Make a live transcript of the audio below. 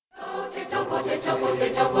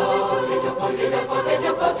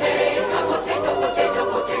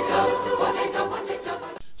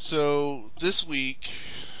So this week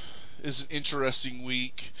is an interesting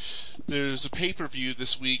week. There's a pay-per-view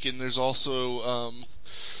this week, and there's also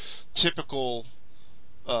typical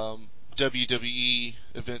WWE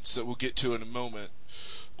events that we'll get to in a moment.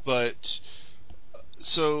 But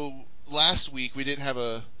so last week we didn't have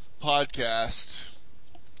a podcast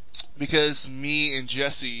because me and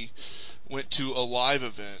Jesse went to a live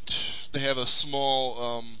event. They have a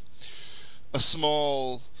small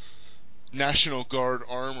National Guard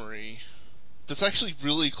armory that's actually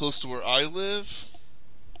really close to where I live.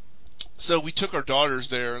 So we took our daughters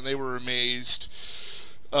there, and they were amazed.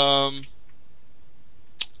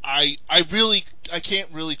 I can't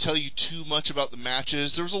really tell you too much about the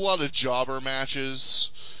matches. There was a lot of jobber matches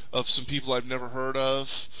of some people I've never heard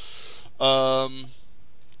of.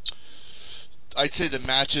 I'd say the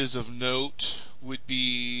matches of note would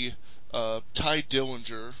be Ty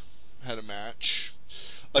Dillinger had a match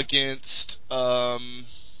against Buddy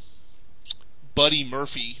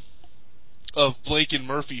Murphy of Blake and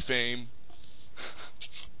Murphy fame.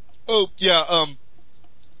 Oh yeah,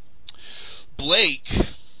 Blake.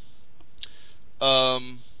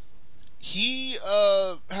 He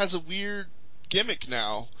has a weird gimmick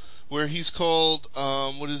now where he's called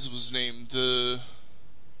what is his name? The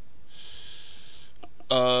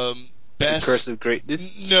The Curse best. of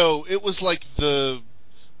Greatness? No, it was like the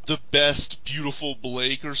best beautiful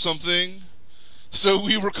Blake or something. So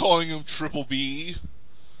we were calling him Triple B.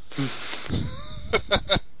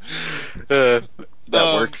 That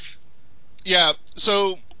um, works. yeah.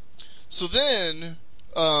 So then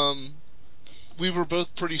we were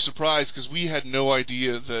both pretty surprised because we had no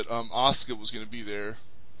idea that Asuka was going to be there.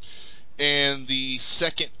 And the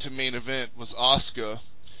second to main event was Asuka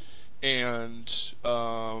and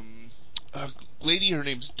a lady. Her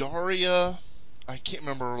name's Daria. I can't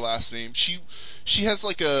remember her last name. She has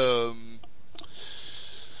like a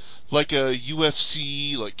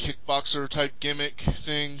UFC like kickboxer type gimmick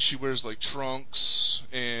thing. She wears like trunks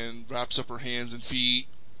and wraps up her hands and feet.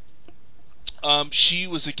 She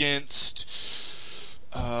was against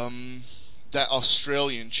that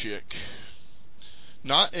Australian chick,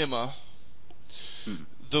 not Emma. Hmm.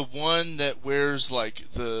 The one that wears like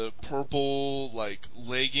the purple like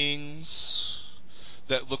leggings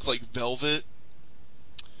that look like velvet.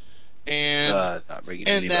 And Not ringing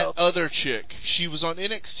any and that bells. other chick, she was on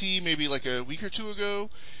NXT maybe like a week or two ago,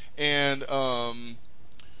 and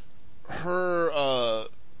her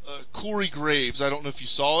Corey Graves, I don't know if you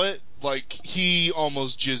saw it, like he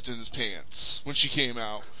almost jizzed in his pants when she came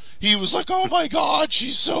out. He was like, "Oh my God,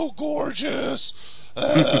 she's so gorgeous."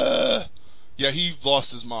 Yeah, he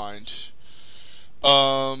lost his mind.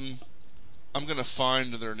 Um, I'm gonna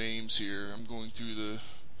find their names here. I'm going through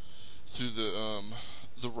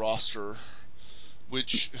the roster,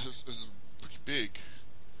 which is pretty big,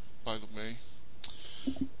 by the way.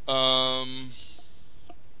 Um,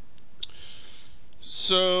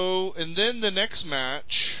 so and then the next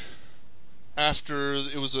match after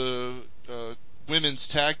it was a women's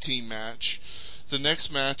tag team match. The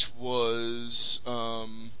next match was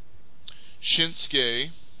Shinsuke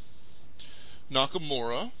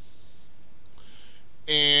Nakamura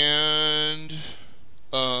and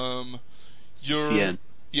um, your CN.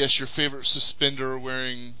 yes, your favorite suspender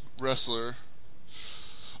wearing wrestler.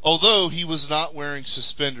 Although he was not wearing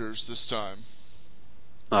suspenders this time.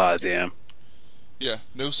 Aw, damn. Yeah,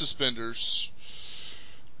 no suspenders.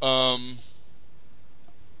 Um,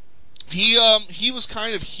 he was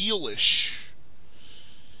kind of heelish.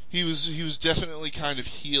 He was definitely kind of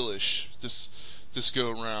heelish this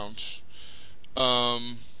go around.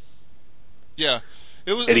 Um, yeah,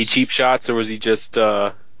 it Any was cheap shots, or was he just,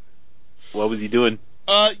 what was he doing?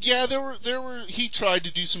 yeah, there were he tried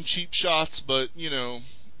to do some cheap shots, but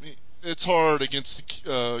it's hard against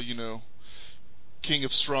the King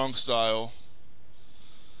of Strong Style.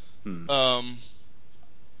 Hmm. Um,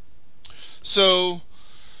 so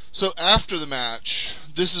so after the match,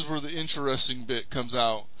 this is where the interesting bit comes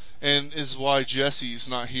out, and is why Jesse's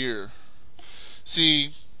not here. See,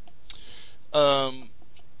 um,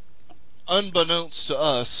 unbeknownst to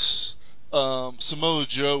us, Samoa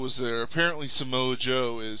Joe was there. Apparently, Samoa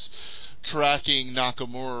Joe is tracking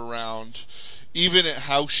Nakamura around, even at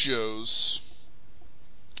house shows.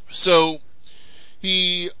 So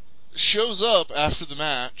he shows up after the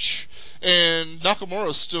match, and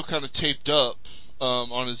Nakamura's still kind of taped up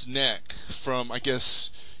on his neck from, I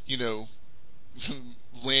guess, you know,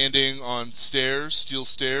 landing on stairs, steel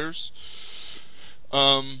stairs.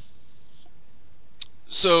 Um,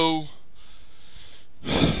 so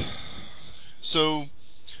So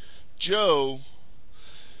Joe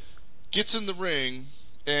gets in the ring,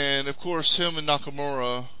 and of course him and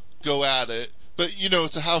Nakamura go at it. But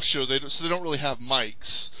it's a house show, so they don't really have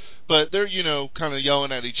mics. But they're kind of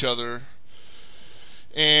yelling at each other,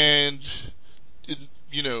 and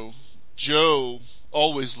you know Joe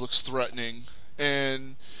always looks threatening,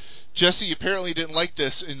 and Jesse apparently didn't like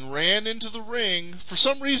this and ran into the ring. For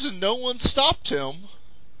some reason, no one stopped him.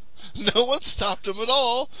 No one stopped him at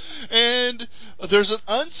all. And there's an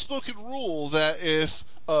unspoken rule that if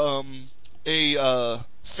a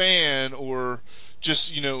fan or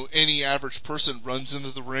just any average person runs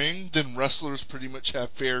into the ring, then wrestlers pretty much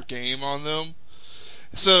have fair game on them.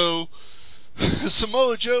 So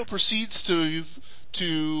Samoa Joe proceeds to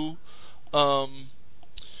um,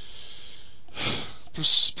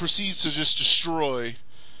 proceeds to just destroy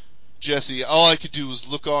Jesse. All I could do was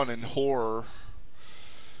look on in horror.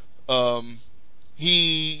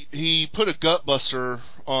 He put a gut buster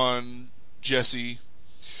on Jesse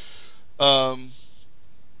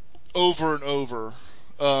over and over,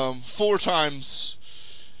 4 times.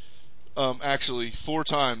 Actually, 4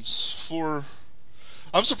 times.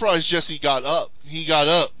 I'm surprised Jesse got up. He got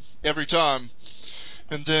up every time,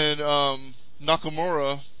 and then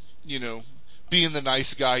Nakamura, being the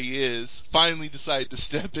nice guy he is, finally decided to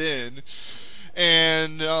step in,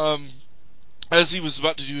 and as he was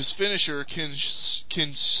about to do his finisher,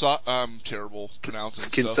 I'm terrible pronouncing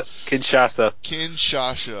stuff. Kinshasa.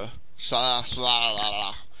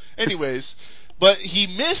 Anyways, but he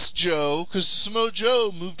missed Joe because Samoa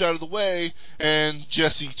Joe moved out of the way, and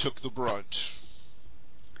Jesse took the brunt.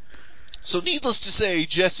 So needless to say,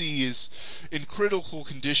 Jesse is in critical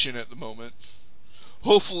condition at the moment.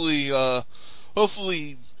 Hopefully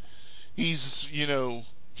he's,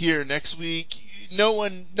 here next week. No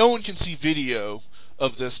one can see video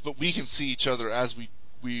of this, but we can see each other as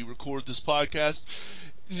we record this podcast.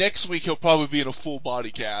 Next week he'll probably be in a full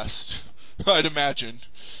body cast, I'd imagine.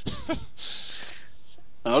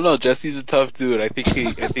 I don't know. Jesse's a tough dude. I think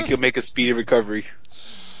he'll make a speedy recovery.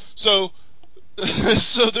 So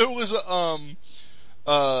there was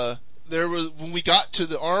when we got to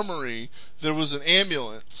the armory, there was an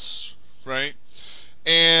ambulance, right?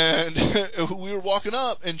 And we were walking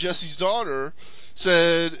up, and Jesse's daughter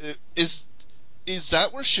said, "Is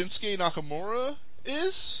that where Shinsuke Nakamura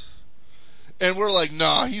is?" And we're like,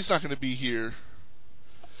 "Nah, he's not going to be here."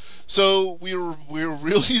 So we were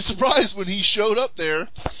really surprised when he showed up there.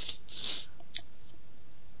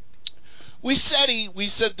 We said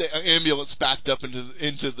the ambulance backed up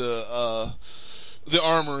into the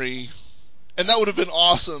armory, and that would have been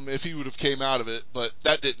awesome if he would have came out of it, but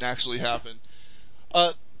that didn't actually happen.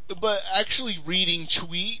 But actually reading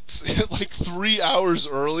tweets, like 3 hours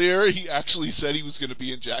earlier, he actually said he was going to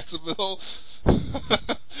be in Jacksonville.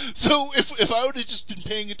 So if I would have just been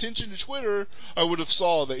paying attention to Twitter, I would have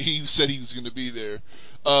saw that he said he was going to be there.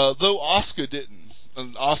 Though Asuka didn't,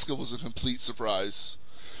 and Asuka was a complete surprise.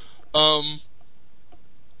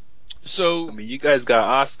 So I mean, you guys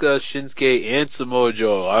got Asuka, Shinsuke, and Samoa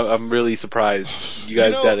Joe. I'm really surprised. You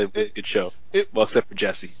guys got a really good show. Well, except for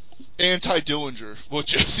Jesse. And Ty Dillinger. Well,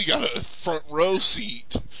 Jesse got a front row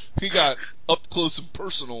seat. He got up close and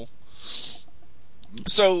personal.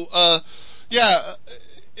 So,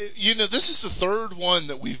 this is the third one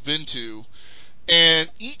that we've been to, and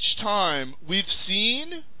each time we've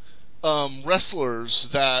seen wrestlers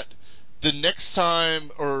that the next time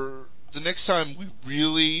we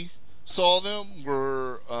really saw them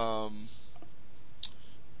were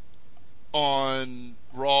on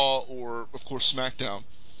Raw or, of course, SmackDown.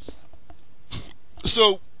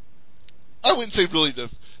 So I wouldn't say really the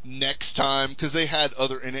next time, because they had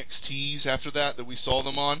other NXTs after that we saw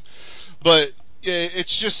them on. But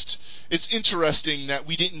it's interesting that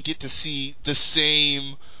we didn't get to see the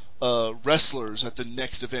same wrestlers at the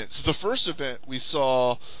next event. So the first event we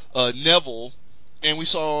saw Neville, and we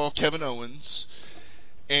saw Kevin Owens,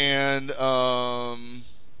 and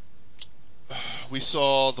we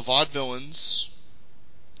saw the Vaudevillains,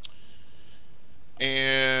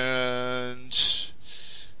 and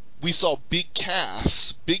we saw Big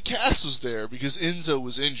Cass. Big Cass was there because Enzo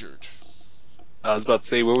was injured. I was about to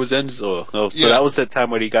say, where was Enzo? Oh, so Yeah. that was that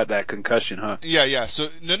time when he got that concussion, huh? Yeah. So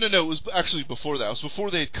no. It was actually before that. It was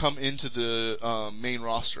before they had come into the main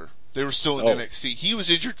roster. They were still in NXT. He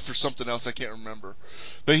was injured for something else I can't remember,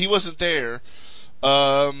 but he wasn't there.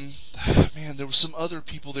 Man, there were some other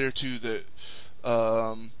people there too that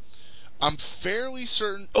I'm fairly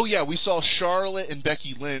certain. Oh yeah, we saw Charlotte and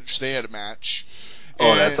Becky Lynch. They had a match.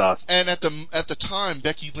 Oh, that's awesome. And at the time,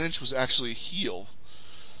 Becky Lynch was actually a heel.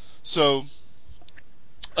 So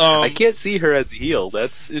I can't see her as a heel.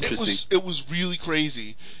 That's interesting. It was really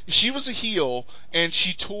crazy. She was a heel, and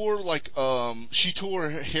she tore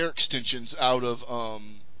hair extensions out of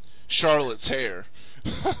Charlotte's hair.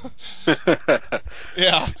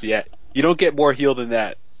 Yeah. Yeah. You don't get more heel than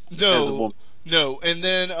that as a No, woman. no. And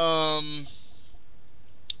then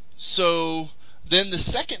so then the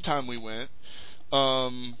second time we went,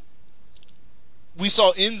 we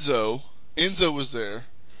saw Enzo. Enzo was there,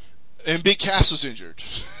 and Big Cass was injured.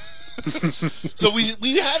 So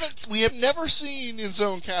we have never seen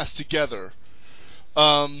Enzo and Cass together.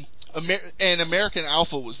 And American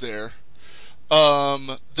Alpha was there.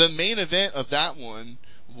 The main event of that one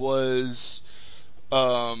was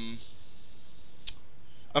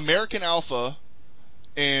American Alpha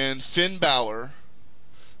and Finn Balor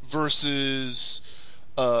versus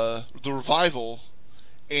the Revival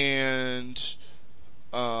and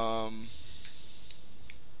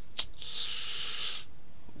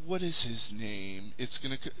what is his name?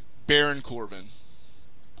 Baron Corbin.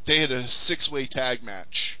 They had a 6-way tag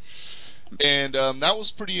match, and that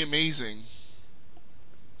was pretty amazing.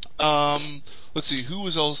 Let's see, who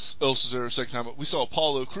else was there a second time? We saw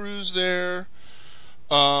Apollo Crews there.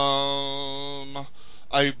 I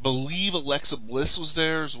believe Alexa Bliss was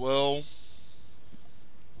there as well.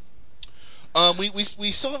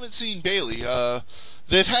 We still haven't seen Bayley.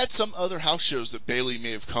 They've had some other house shows that Bayley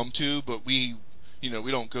may have come to, but we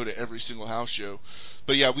don't go to every single house show.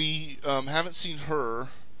 But yeah, we haven't seen her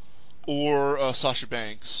or Sasha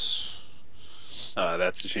Banks.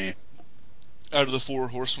 That's a shame. Out of the 4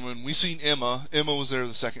 horsewomen, we seen Emma. Emma was there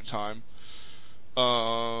the second time.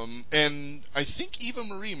 And I think Eva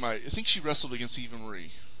Marie I think she wrestled against Eva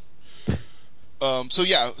Marie.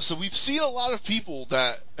 So we've seen a lot of people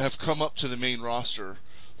that have come up to the main roster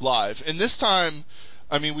live. And this time,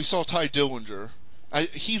 I mean, we saw Ty Dillinger.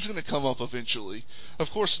 He's going to come up eventually.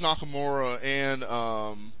 Of course, Nakamura and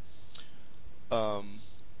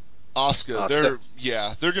Asuka. They're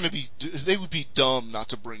going to be. They would be dumb not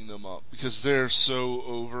to bring them up because they're so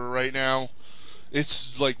over right now.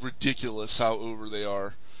 It's like ridiculous how over they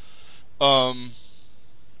are.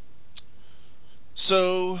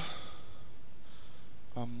 So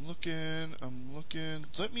I'm looking.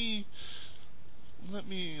 Let me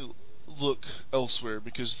look elsewhere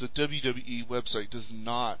because the WWE website does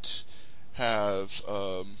not have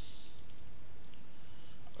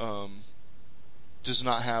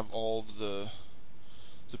all the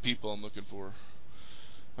people I'm looking for.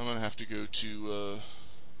 I'm gonna have to go to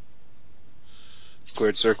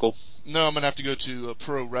Squared Circle. No, I'm gonna have to go to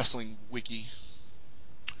Pro Wrestling Wiki.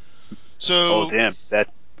 Oh So, damn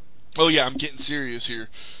that. Oh yeah, I'm getting serious here.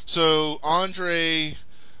 So Andrade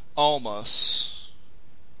Almas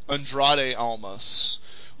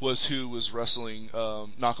was who was wrestling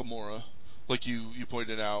Nakamura, like you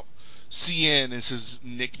pointed out. CN is his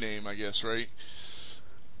nickname, I guess, right?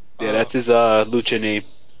 Yeah, that's his lucha name.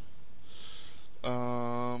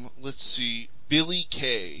 Let's see. Billie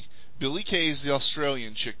Kay. Billie Kay is the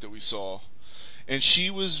Australian chick that we saw, and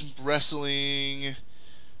she was wrestling.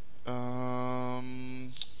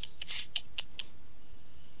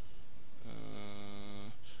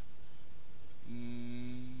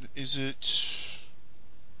 Is it?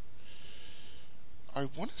 I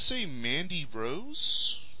want to say Mandy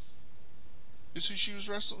Rose is who she was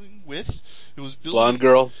wrestling with. It was Billie. Blonde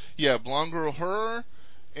girl. Yeah, blonde girl. Her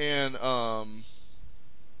and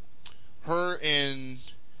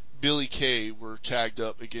Billie Kay were tagged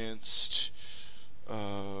up against.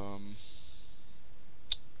 Let's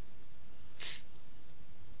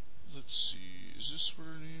see. Is this what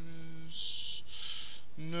her name is?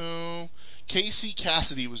 No. Casey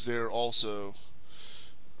Cassidy was there also.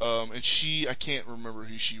 And I can't remember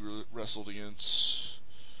who she wrestled against.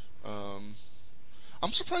 I'm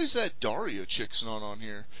surprised that Daria chick's not on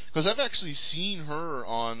here. Because I've actually seen her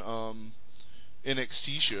on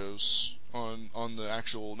NXT shows on the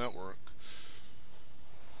actual network.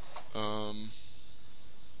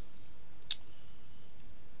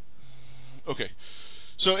 Okay.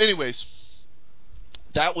 So anyways,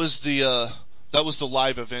 that was the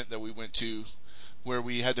live event that we went to where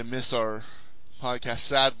we had to miss our podcast.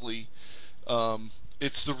 Sadly,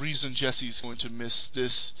 it's the reason Jesse's going to miss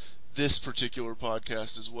this particular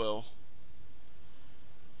podcast as well.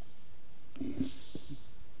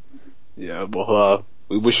 Yeah, well,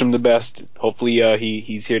 we wish him the best. Hopefully,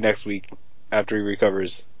 he's here next week after he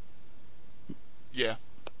recovers. Yeah.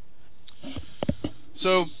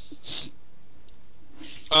 So,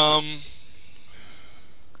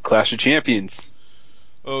 Clash of Champions.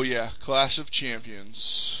 Oh yeah, Clash of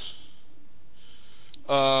Champions.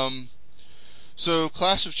 So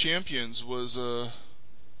Clash of Champions was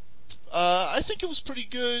I think it was pretty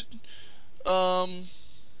good.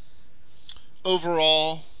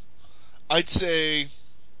 Overall, I'd say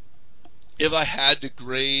if I had to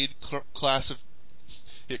grade Clash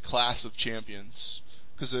of Champions,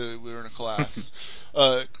 because we were in a class,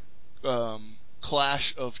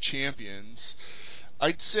 Clash of Champions,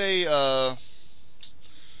 I'd say,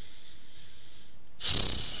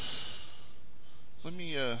 let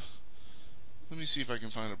me see if I can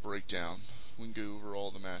find a breakdown. We can go over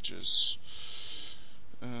all the matches.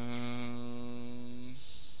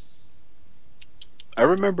 I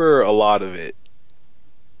remember a lot of it.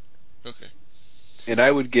 Okay. And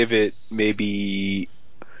I would give it maybe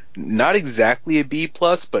not exactly a B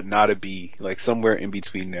plus, but not a B, like somewhere in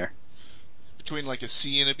between there. Between like a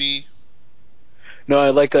C and a B? No,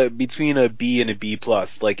 I like between a B and a B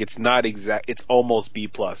plus. Like it's not exact, it's almost B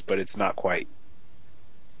plus, but it's not quite.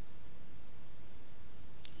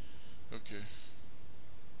 Okay.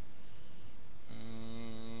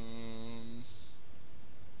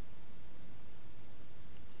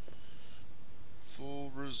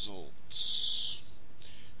 Full results.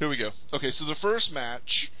 Here we go. Okay, so the first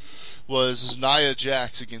match was Nia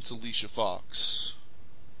Jax against Alicia Fox.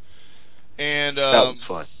 And That was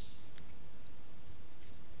fun.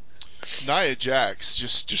 Nia Jax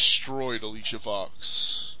just destroyed Alicia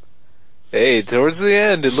Fox. Hey, towards the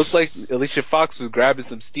end, it looked like Alicia Fox was grabbing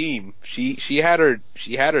some steam. She had her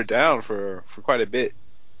down for quite a bit.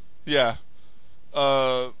 Yeah.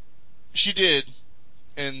 She did,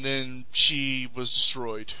 and then she was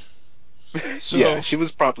destroyed. Yeah, So, she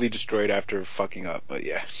was promptly destroyed after fucking up, but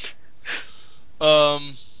yeah.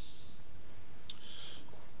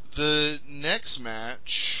 The next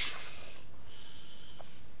match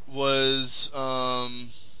was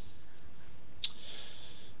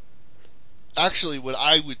actually what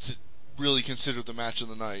I would really consider the match of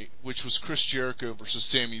the night, which was Chris Jericho versus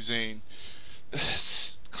Sami Zayn.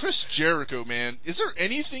 Chris Jericho, man, is there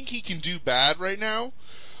anything he can do bad right now?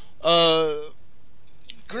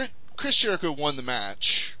 Chris Jericho won the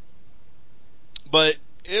match, but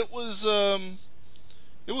it was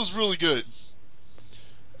really good.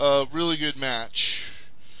 Really good match.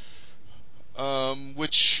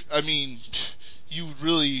 Which, I mean, you would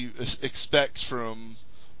really expect from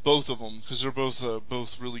both of them, because they're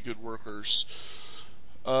both really good workers.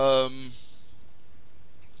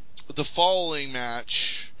 The following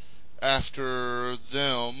match after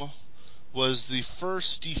them was the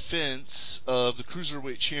first defense of the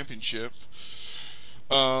Cruiserweight Championship.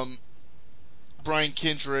 Brian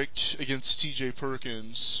Kendrick against TJ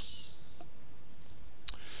Perkins.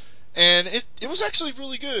 And it was actually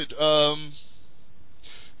really good.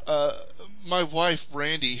 My wife,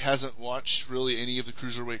 Brandy, hasn't watched really any of the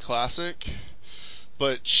Cruiserweight Classic,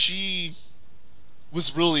 but she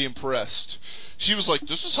was really impressed. She was like,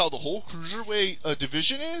 "This is how the whole Cruiserweight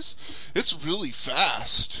division is? It's really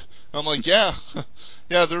fast." I'm like, "Yeah,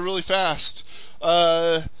 yeah, they're really fast."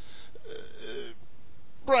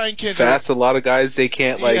 Brian Kendrick. Fast, a lot of guys they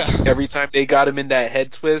can't Yeah. every time they got him in that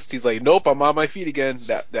head twist, he's like, "Nope, I'm on my feet again."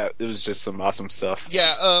 That it was just some awesome stuff.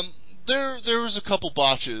 Yeah, there was a couple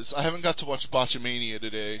botches. I haven't got to watch Botchamania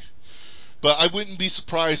today, but I wouldn't be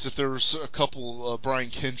surprised if there was a couple Brian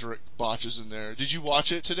Kendrick botches in there. Did you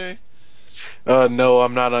watch it today? No,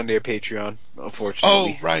 I'm not on their Patreon, Oh,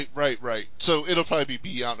 unfortunately. right. So it'll probably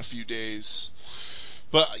be out in a few days.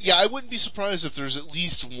 But yeah, I wouldn't be surprised if there's at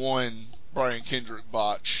least one Brian Kendrick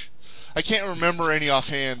botch. I can't remember any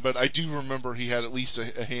offhand, but I do remember he had at least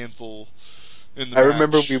a handful in the I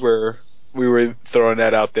remember match. we were throwing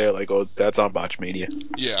that out there like, "Oh, that's on Botchmania."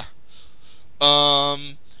 Yeah.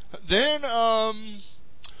 Then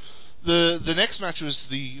the next match was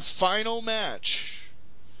the final match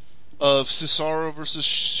of Cesaro versus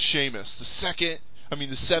Sheamus. The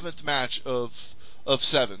seventh match of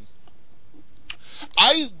 7.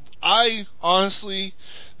 I honestly,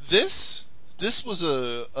 this was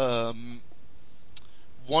a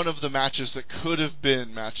one of the matches that could have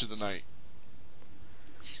been match of the night.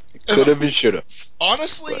 And Could have and should have.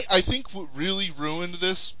 honestly, But I think what really ruined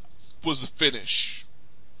this was the finish.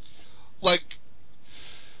 Like,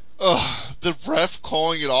 the ref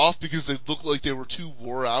calling it off because they looked like they were too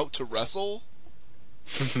wore out to wrestle.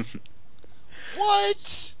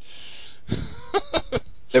 What?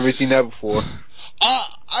 never seen that before.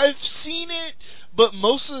 I've seen it, but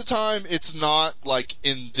most of the time it's not like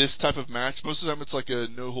in this type of match. Most of the time it's like a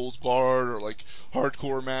no holds barred or like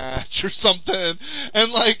hardcore match or something, and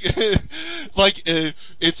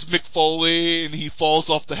it's Mick Foley and he falls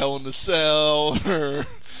off the Hell in the Cell, or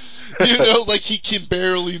like he can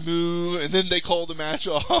barely move, and then they call the match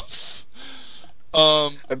off.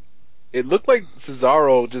 Um, it looked like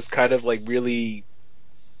Cesaro just kind of like really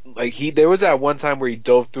like there was that one time where he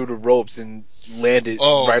dove through the ropes and landed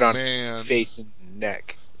Oh right on his man. face and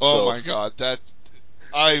neck. Oh So my god,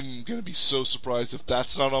 I'm gonna be so surprised if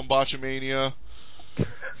that's not on Botchamania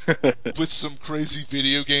with some crazy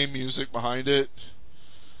video game music behind it.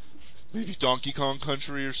 Maybe Donkey Kong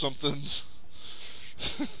Country or something.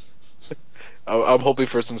 I'm hoping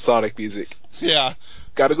for some Sonic music. Yeah,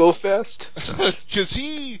 Gotta go fast. because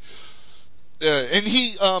and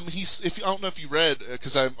he's if I don't know if you read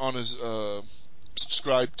because I'm on his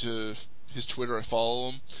subscribed to his Twitter, I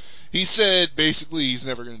follow him. He said basically he's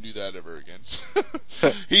never going to do that ever again.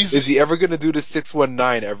 Is he ever gonna do the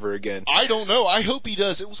 619 ever again? I don't know. I hope he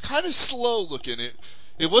does. It was kind of slow looking.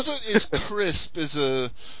 It wasn't as crisp as a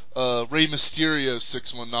Rey Mysterio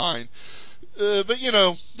 619.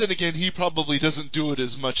 But then again, he probably doesn't do it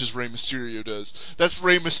as much as Rey Mysterio does. That's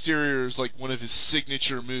Rey Mysterio's like one of his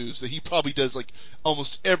signature moves that he probably does like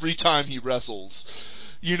almost every time he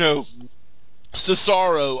wrestles.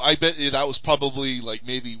 Cesaro, I bet that was probably like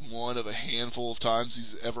maybe one of a handful of times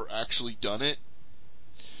he's ever actually done it.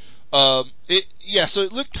 So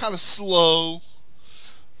it looked kind of slow.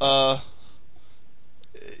 Uh,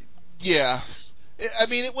 yeah. I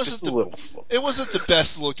mean, it Just wasn't a little slow. the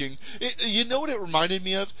best looking. You know what it reminded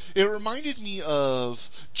me of? It reminded me of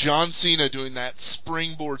John Cena doing that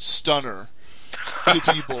springboard stunner to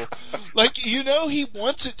people. Like, he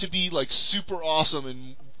wants it to be like super awesome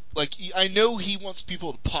and like I know he wants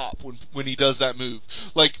people to pop when he does that move.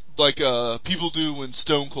 Like people do when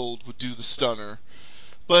Stone Cold would do the stunner.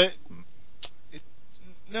 But it,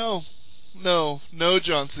 no,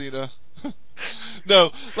 John Cena.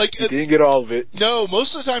 No, like He didn't get all of it. no.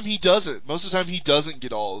 Most of the time he doesn't. Most of the time he doesn't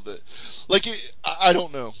get all of it. Like I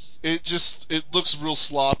don't know. It looks real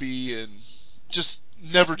sloppy and just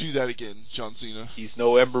never do that again, John Cena. He's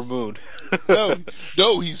no Ember Moon.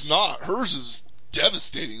 No, he's not. Hers is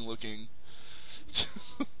devastating looking.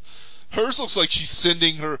 Hers looks like she's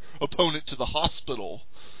sending her opponent to the hospital.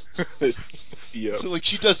 Yep. Like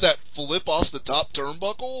she does that flip off the top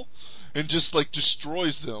turnbuckle and just like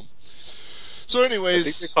destroys them. So, I think they're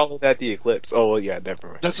anyways, calling that the Eclipse. Oh, well, yeah, never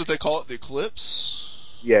mind. that's what they call it, the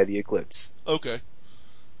Eclipse. Yeah, the Eclipse. Okay.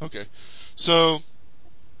 So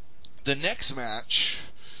the next match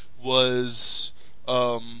was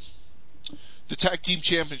the tag team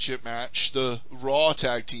championship match, the Raw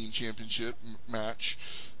tag team championship match.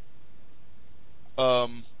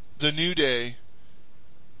 The New Day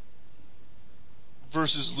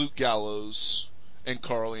versus Luke Gallows and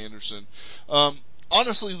Carl Anderson.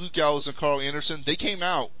 Honestly, Luke Gallows and Carl Anderson, they came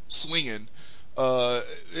out swinging.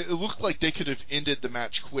 It looked like they could have ended the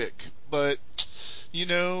match quick, but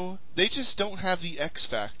they just don't have the X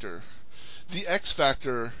factor. The X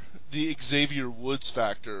factor, the Xavier Woods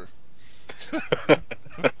factor.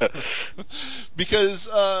 Because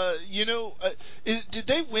did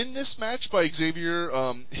they win this match by Xavier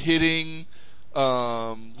hitting Luke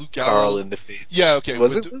Carl Gallows? in the face. Yeah, okay.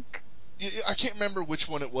 Was it Luke? I can't remember which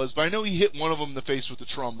one it was, but I know he hit one of them in the face with the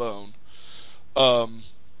trombone. Um,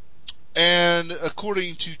 and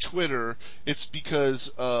according to Twitter, it's because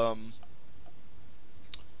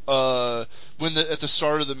at the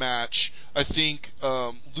start of the match, I think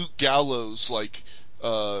Luke Gallows like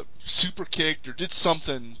super kicked or did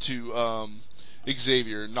something to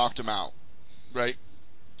Xavier and knocked him out, right?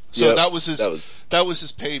 So Yep. that was his That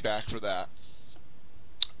was. payback for that.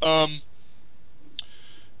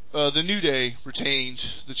 The New Day retained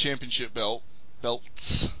the championship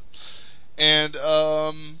belts, and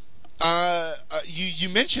you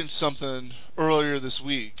mentioned something earlier this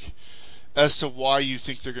week as to why you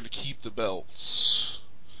think they're going to keep the belts.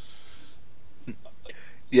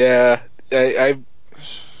 Yeah, I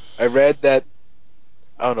read that.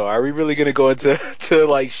 I don't know. Are we really gonna go into to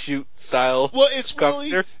like shoot style Well,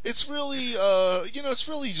 commentary? it's really, it's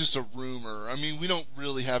really just a rumor. I mean, we don't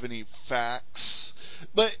really have any facts.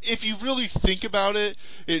 But if you really think about it,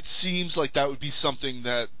 it seems like that would be something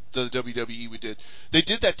that the WWE would do. They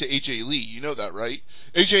did that to AJ Lee. You know that, right?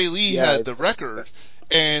 AJ Lee Yeah. had the record,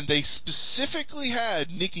 and they specifically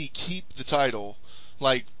had Nikki keep the title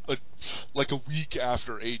like a week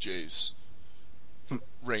after AJ's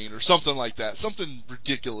reign or something like that. Something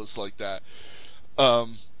ridiculous like that.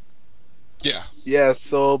 Um, yeah. Yeah.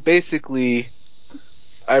 So basically,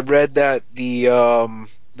 I read that the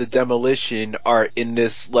Demolition are in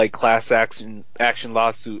this like class action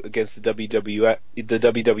lawsuit against the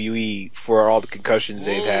WWE for all the concussions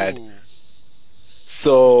they've had. Whoa.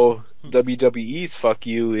 So WWE's fuck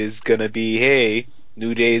you is gonna be, hey,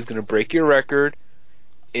 New Day is gonna break your record,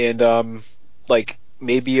 and like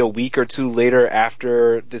maybe a week or two later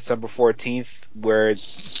after December 14th, where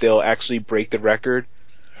they'll actually break the record.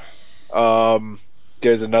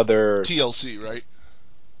 There's another, TLC, right?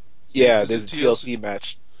 yeah, Is there's it a TLC? TLC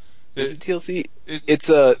match. Is It, it TLC? it, It's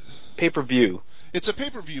a pay-per-view. it's a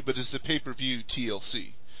pay-per-view, but it's the pay-per-view TLC.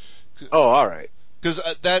 Oh, alright. Because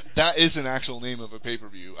that is an actual name of a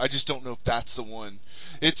pay-per-view. I just don't know if that's the one.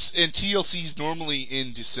 And TLC's normally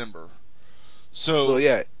in December. So So,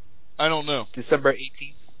 yeah, I don't know. December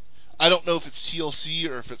 18th. I don't know if it's TLC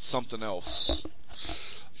or if it's something else.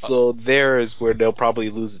 So there is where they'll probably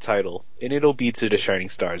lose the title. And it'll be to the Shining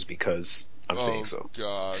Stars because I'm saying Oh, so.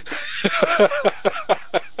 God.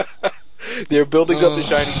 They're building up the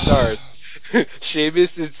Shining Stars.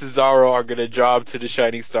 Sheamus and Cesaro are gonna job to the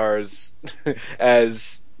Shining Stars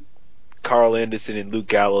as Carl Anderson and Luke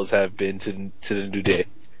Gallows have been to the New Day.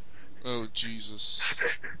 Oh, Jesus.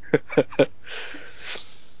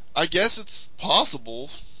 I guess it's possible.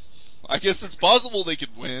 I guess it's possible they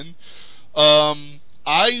could win. Um,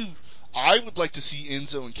 I I would like to see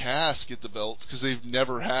Enzo and Cass get the belts because they've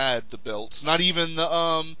never had the belts. Not even the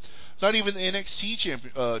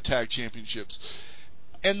NXT tag championships.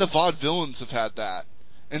 And the Vaudevillains have had that,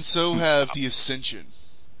 and so have the Ascension.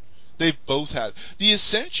 They've both had the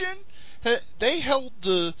Ascension. They held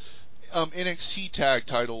the NXT tag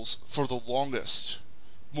titles for the longest,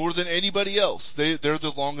 more than anybody else. They're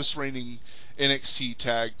the longest reigning NXT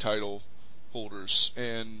tag title holders,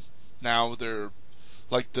 and now they're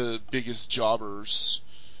like the biggest jobbers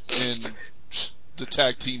in the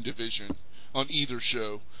tag team division on either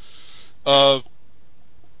show. Uh,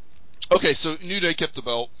 okay, so New Day kept the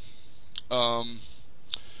belt. Um,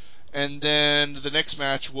 and then the next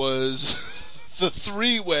match was the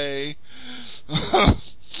three-way.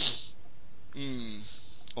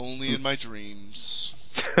 Only in my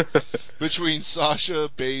dreams. Between Sasha,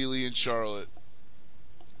 Bayley, and Charlotte.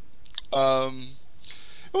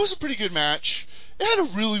 It was a pretty good match. It had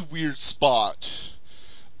a really weird spot.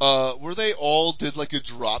 Where they all did like a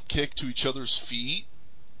drop kick to each other's feet.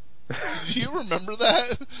 Do you remember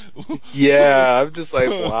that? Yeah, I'm just like,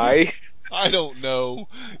 why? I don't know.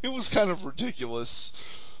 It was kind of ridiculous.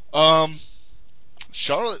 Um,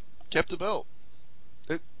 Charlotte kept the belt.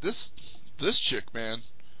 This chick, man.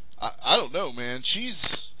 I don't know, man.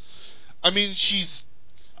 She's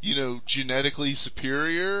genetically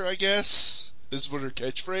superior, I guess, is what her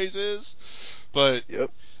catchphrase is. But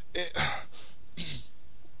Yep. it,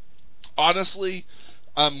 honestly,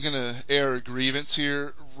 I'm gonna air a grievance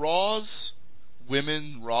here. Raw's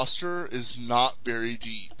women roster is not very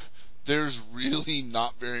deep. There's really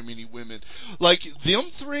not very many women. Like them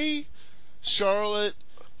three, Charlotte,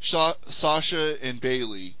 Sasha, and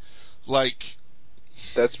Bayley. Like,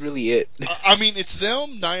 That's really it. I mean, it's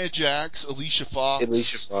them, Nia Jax, Alicia Alicia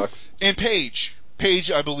Fox, Fox. and Paige.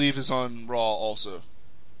 Paige, I believe, is on Raw also.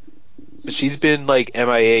 But she's been like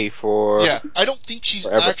MIA for Yeah, I don't think she's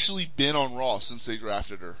forever. actually been on Raw since they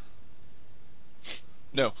drafted her.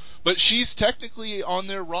 No, but she's technically on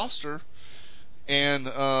their roster, and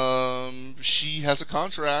she has a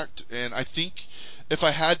contract, and I think if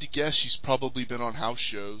I had to guess, she's probably been on house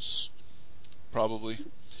shows. Probably.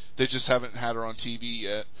 They just haven't had her on TV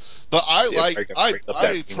yet. But They're probably gonna break up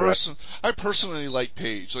that ring rust. I personally like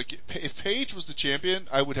Paige. Like if Paige was the champion,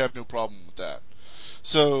 I would have no problem with that.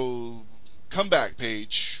 So come back,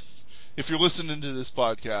 Paige. If you're listening to this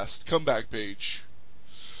podcast, come back, Paige.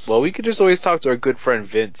 Well, we could just always talk to our good friend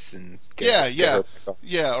Vince and Yeah, get yeah, her back on.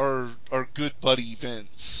 yeah. Our good buddy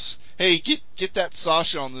Vince. Hey, get that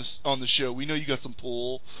Sasha on the show. We know you got some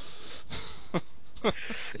pull.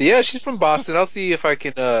 Yeah, she's from Boston. I'll see if I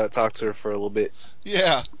can talk to her for a little bit.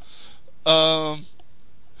 Yeah. Um,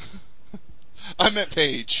 I meant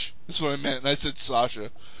Paige. That's what I meant, and I said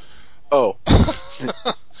Sasha. Oh,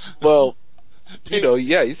 well, Pa-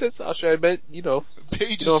 yeah, you said Sasha. I meant,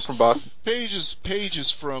 Paige I'm is from Boston. Paige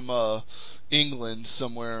is from England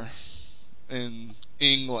somewhere in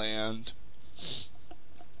England.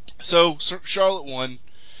 So Charlotte won.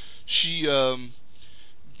 She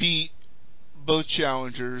beat both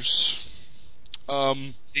challengers.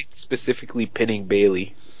 Um, Specifically pinning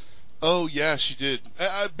Bailey. oh yeah, she did.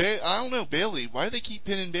 I don't know Bailey. Why do they keep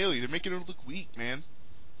pinning Bailey? They're making her look weak, man.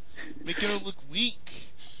 Making her look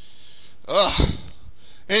weak. Ugh.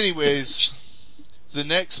 Anyways, the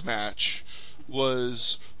next match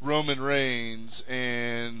was Roman Reigns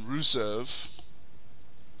and Rusev.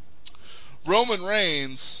 Roman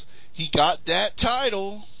Reigns, he got that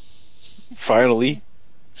title. Finally.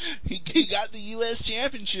 He got the U.S.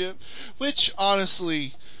 Championship, which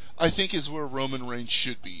honestly, I think is where Roman Reigns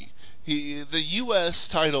should be. The U.S.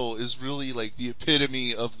 title is really like the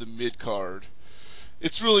epitome of the mid card.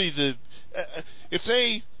 it's really if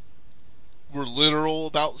they were literal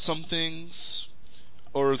about some things,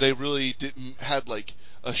 or they really didn't had like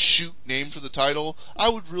a shoot name for the title, I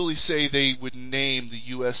would really say they would name the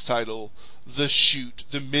U.S. title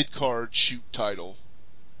the mid-card shoot title.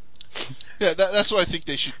 Yeah, that's what I think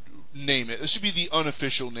they should name it. It should be the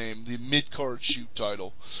unofficial name, the mid-card shoot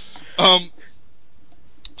title. Um,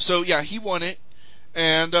 so yeah, he won it,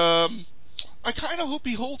 and I kind of hope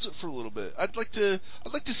he holds it for a little bit. I'd like to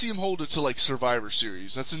see him hold it to like Survivor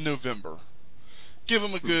Series. That's in November. Give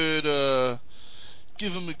him a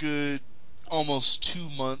good almost 2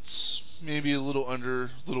 months, maybe a little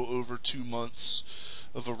over 2 months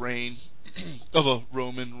of a reign, of a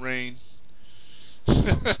Roman reign.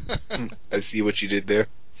 I see what you did there.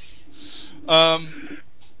 um,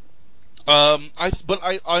 I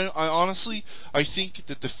honestly, I think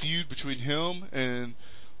that the feud between him and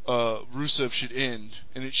Rusev should end,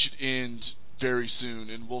 and it should end very soon.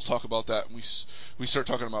 And we'll talk about that when we start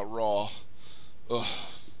talking about Raw. Ugh.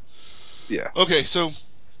 Yeah. Okay, so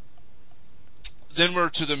then we're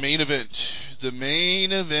to the main event. The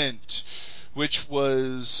main event, which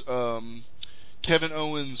was Kevin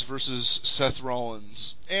Owens versus Seth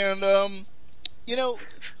Rollins, and you know,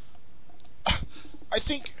 I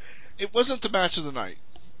think it wasn't the match of the night.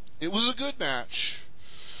 It was a good match,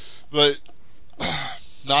 but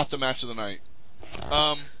not the match of the night.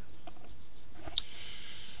 Um,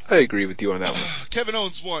 I agree with you on that one. Kevin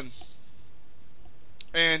Owens won,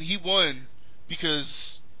 and he won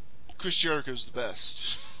because Chris Jericho's the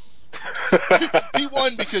best. He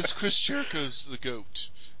won because Chris Jericho's the GOAT, His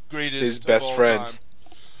greatest of best all time. friend.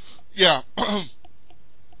 Yeah.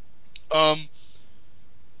 um,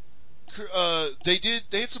 they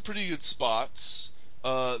had some pretty good spots.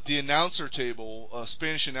 The announcer table,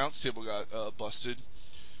 Spanish announce table got busted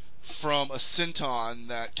from a senton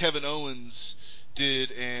that Kevin Owens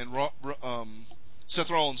did, and Seth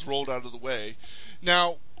Rollins rolled out of the way.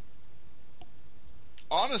 Now,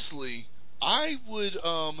 honestly, I would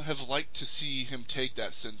have liked to see him take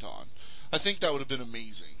that senton. I think that would have been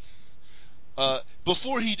amazing.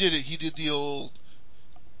 Before he did it, he did the old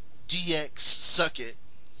DX suck it.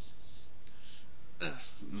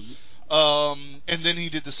 Mhm. And then he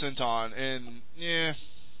did the senton, and yeah,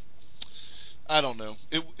 I don't know.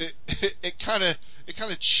 It kind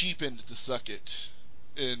of cheapened the suck it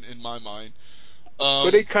in my mind.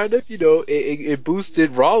 But it kind of, it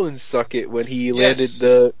boosted Rollins' suck it when he landed Yes,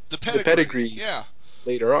 the the pedigree. pedigree Yeah.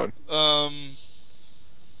 later on. Um.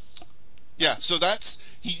 Yeah. So that's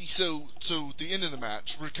he. So the end of the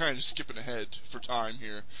match. We're kind of skipping ahead for time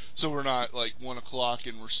here. So we're not like 1 o'clock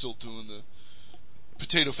and we're still doing the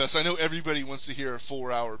Potato Fest. I know everybody wants to hear a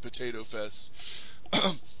 4-hour Potato Fest.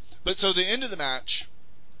 But so the end of the match,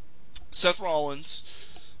 Seth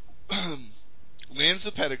Rollins lands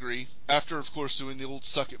the pedigree after, of course, doing the old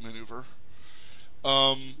suck it maneuver.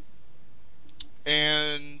 Um,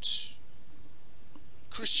 and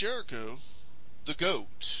Chris Jericho, the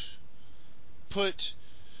GOAT, put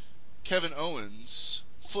Kevin Owens'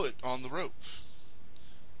 foot on the rope.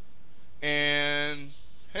 And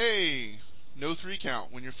hey, no 3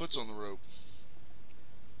 count when your foot's on the rope.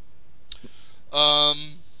 Um,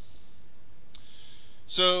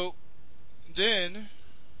 so then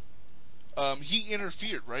he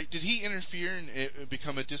interfered, right? Did he interfere and it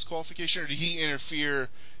become a disqualification, or did he interfere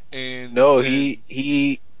and No, then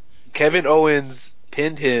Kevin Owens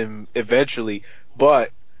pinned him eventually,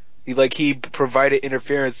 but he provided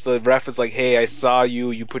interference. The ref was like, "Hey, I saw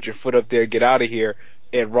you. You put your foot up there. Get out of here."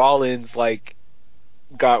 And Rollins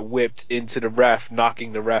got whipped into the ref,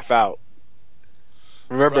 knocking the ref out.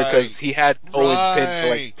 Remember, right, because he had Owens pinned for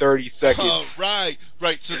like right, 30 seconds. right.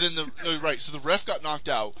 So then so the ref got knocked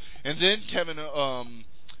out, and then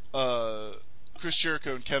uh, Chris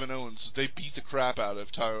Jericho and Kevin Owens, they beat the crap out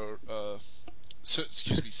of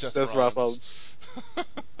Seth That's Rollins. Rollins.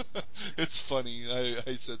 It's funny.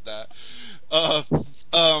 I said that. Uh,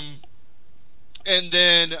 um, and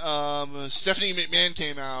then Stephanie McMahon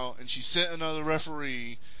came out and she sent another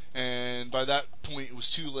referee. And by that point, it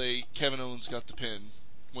was too late. Kevin Owens got the pin.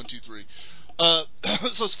 1, 2, 3. So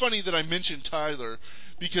it's funny that I mentioned Tyler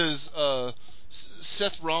because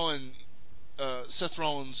Seth Rollins'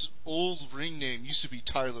 old ring name used to be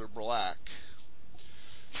Tyler Black.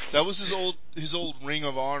 That was his old Ring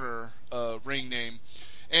of Honor ring name.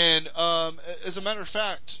 And as a matter of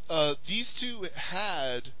fact, these two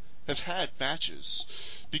have had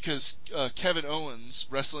matches because Kevin Owens,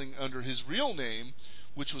 wrestling under his real name,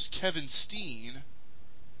 which was Kevin Steen,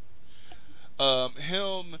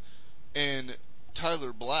 him and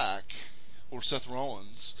Tyler Black or Seth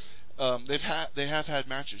Rollins they have had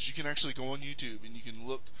matches. You can actually go on YouTube and you can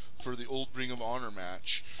look for the old Ring of Honor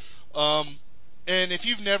match. Um, and if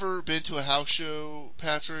you've never been to a house show,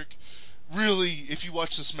 Patrick, really, if you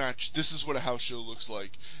watch this match, this is what a house show looks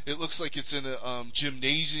like. It looks like it's in a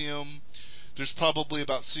gymnasium. There's probably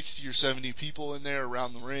about 60 or 70 people in there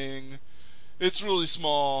around the ring. It's really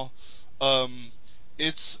small. Um,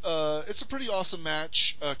 it's a pretty awesome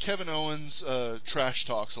match. Kevin Owens trash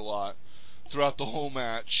talks a lot throughout the whole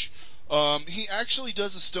match. He actually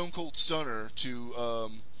does a Stone Cold Stunner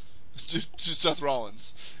to Seth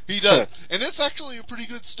Rollins. He does, and it's actually a pretty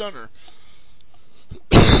good stunner.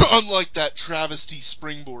 Unlike that travesty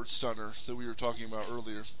springboard stunner that we were talking about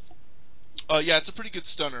earlier. Yeah, it's a pretty good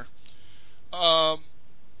stunner. Um,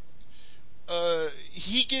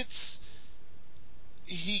 he gets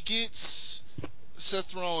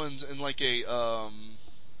Seth Rollins in like a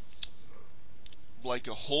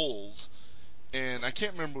hold, and I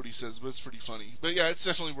can't remember what he says, but it's pretty funny. But yeah, it's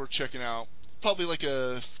definitely worth checking out. It's probably like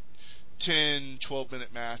a 10, 12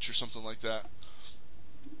 minute match or something like that.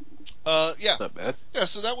 Yeah, Not bad. yeah.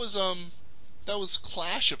 So that was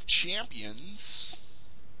Clash of Champions.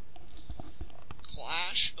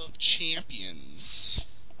 Clash of Champions.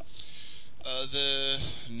 The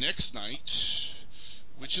next night,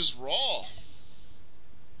 which is Raw.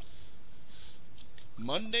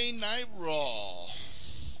 Monday Night Raw.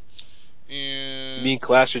 You And mean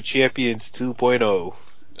Clash of Champions 2.0?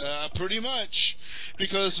 pretty much.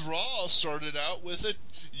 Because Raw started out with a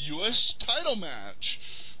U.S. title match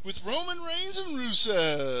with Roman Reigns and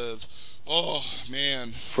Rusev. Oh,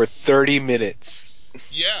 man. For 30 minutes.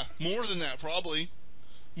 Yeah, more than that, probably.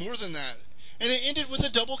 More than that. And it ended with a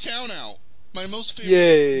double count out. My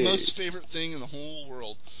Yay! most favorite thing in the whole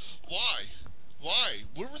world. Why? Why?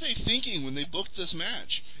 What were they thinking when they booked this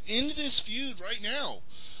match? End this feud right now.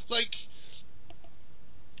 Like,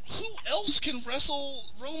 who else can wrestle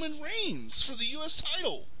Roman Reigns for the U.S.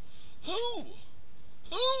 title? Who?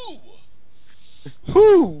 Who?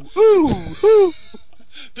 Whoo! Ooh! Whoo!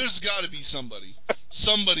 There's got to be somebody.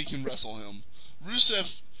 Somebody can wrestle him.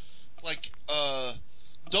 Rusev, like,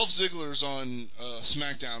 Dolph Ziggler's on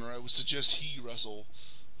SmackDown, or I would suggest he wrestle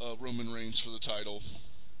Roman Reigns for the title.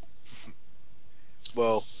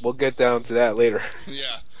 Well, we'll get down to that later.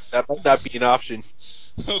 Yeah. That might not be an option.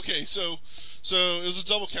 Okay, so it was a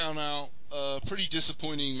double count out. Pretty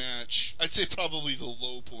disappointing match. I'd say probably the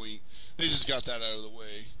low point. They just got that out of the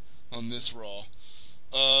way on this Raw.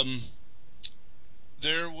 Um,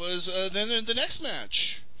 there was then the next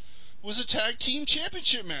match was a tag team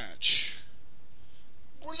championship match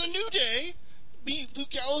where the New Day beat Luke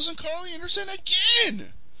Gallows and Carl Anderson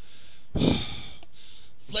again.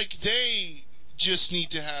 Like, they just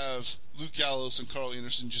need to have Luke Gallows and Carl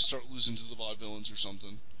Anderson just start losing to the Vaudevillains or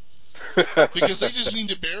something. Because they just need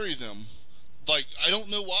to bury them. Like, I don't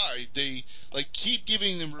know why they keep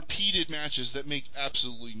giving them repeated matches that make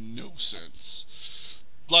absolutely no sense.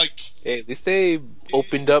 Like, Hey, at least they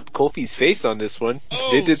opened up Kofi's face on this one. They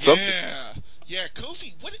oh did something. yeah,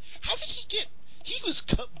 Kofi. What? How did he get? He was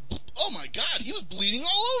cut. Oh my God, he was bleeding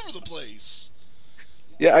all over the place.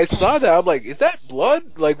 Yeah, I saw that. I'm like, is that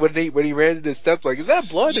blood? Like when he ran into the steps, like, is that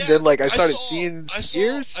blood? And Yeah, then like I I started saw, seeing I saw,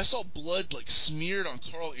 smears. I saw blood like smeared on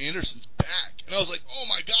Carl Anderson's back, and I was like, "Oh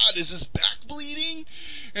my God, is his back bleeding?"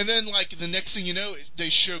 And then like the next thing you know, they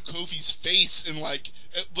show Kofi's face, and like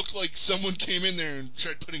it looked like someone came in there and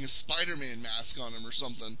tried putting a Spider-Man mask on him or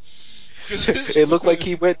something. Cause It looked like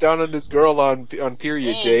he went down on this girl on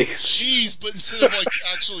period oh day. jeez, but instead of like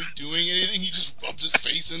actually doing anything, he just rubbed his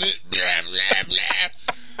face in it. Blah blah blah.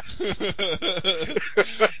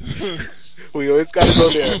 We always got to go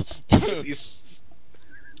there. Releases.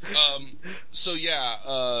 So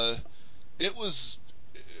yeah, it was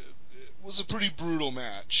a pretty brutal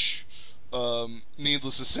match.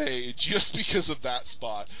 Needless to say, just because of that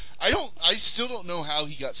spot, I still don't know how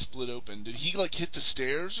he got split open. Did he like hit the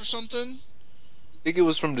stairs or something? I think it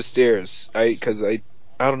was from the stairs. I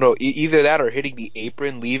don't know, either that or hitting the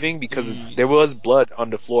apron, leaving because Mm, there was blood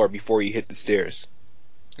on the floor before he hit the stairs.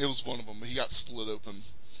 it was one of them. He got split open.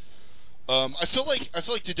 I feel like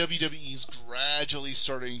the WWE's gradually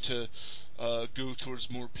starting to go towards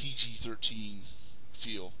more PG-13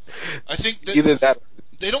 feel. I think that Either that.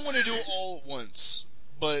 they don't want to do it all at once,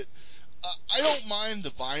 but I don't mind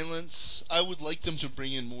the violence. I would like them to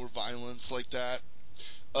bring in more violence like that.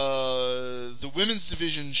 The women's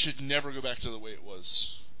division should never go back to the way it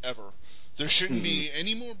was ever. There shouldn't Mm-mm. be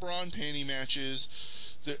any more bra and panty matches.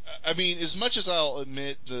 I mean, as much as I'll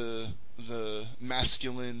admit the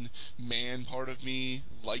masculine man part of me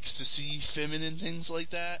likes to see feminine things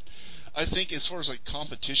like that, I think as far as like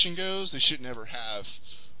competition goes, they should never have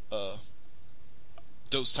uh,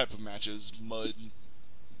 those type of matches, mud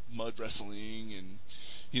wrestling,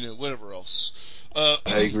 and whatever else. I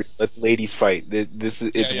agree. Let the ladies fight. This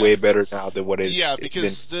is Yeah, it's yeah, way better now than what yeah. it than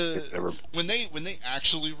Because it's ever. when they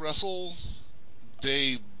actually wrestle,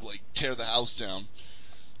 they like tear the house down.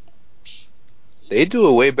 They do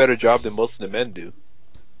a way better job than most of the men do.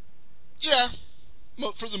 Yeah,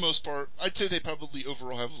 for the most part, I'd say they probably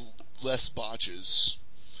overall have less botches.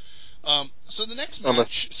 So the next Unless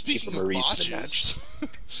match, Eva speaking of Marie's in the match. botches,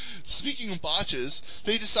 speaking of botches,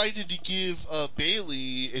 they decided to give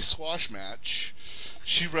Bailey a squash match.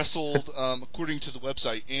 She wrestled, according to the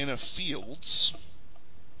website, Anna Fields.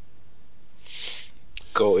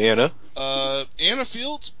 Go Anna. Anna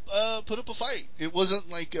Fields put up a fight. It wasn't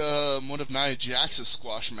like one of Nia Jax's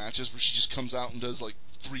squash matches where she just comes out and does like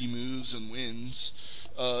 3 moves and wins.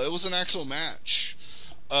 It was an actual match.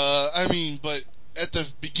 I mean, but at the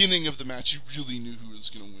beginning of the match, you really knew who was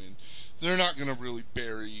going to win. They're not going to really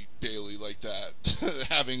bury Bailey like that,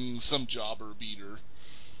 having some jobber beat her.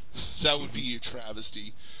 That would be a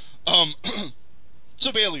travesty. Um,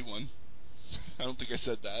 so Bailey won. I don't think I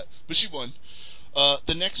said that, but she won.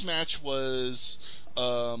 The next match was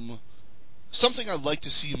something I'd like to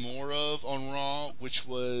see more of on Raw, which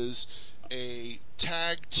was a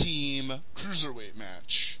tag team cruiserweight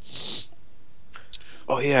match.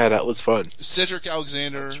 Oh yeah, that was fun. Cedric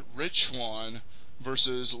Alexander, Rich Swann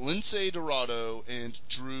versus Lince Dorado and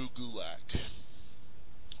Drew Gulak.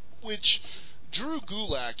 Which Drew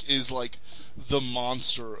Gulak is like the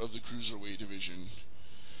monster of the cruiserweight division.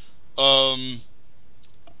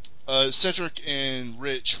 Cedric and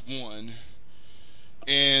Rich won.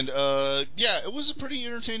 And yeah, it was a pretty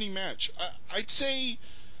entertaining match. I'd say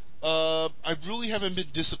I really haven't been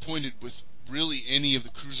disappointed with really any of the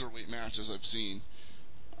cruiserweight matches I've seen.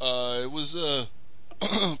 It was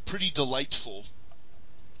pretty delightful.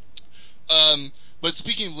 But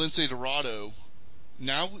speaking of Lince Dorado,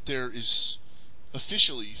 now there is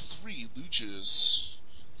officially three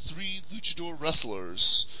luchador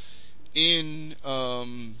wrestlers in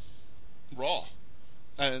Raw.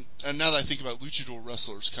 And now that I think about luchador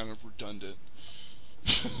wrestlers, kind of redundant.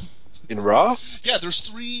 In Raw? Yeah, there's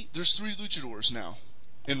three luchadors now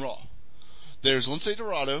in Raw. There's Lince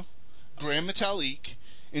Dorado, Gran Metalik,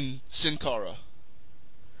 and Sin Cara.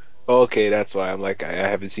 Okay, that's why I'm like I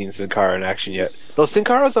haven't seen Sin Cara in action yet. No, Sin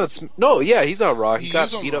Cara's on. No, yeah, he's on Raw. He He is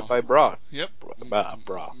got on beat up Raw. by Braun. Yep. Braun.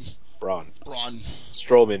 Braun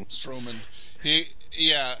Strowman. Strowman.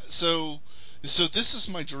 Yeah. So this is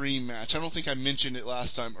my dream match. I don't think I mentioned it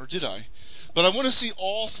last time, or did I? But I want to see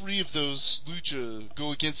all three of those lucha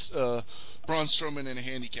go against Braun Strowman in a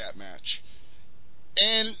handicap match.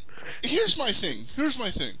 And here's my thing.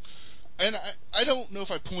 And I don't know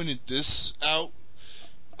if I pointed this out.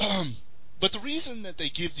 But the reason that they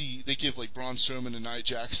give like Braun Strowman and Nia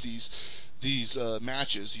Jax these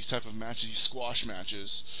matches, these type of matches, these squash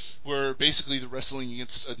matches, where basically they're wrestling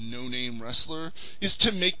against a no-name wrestler, is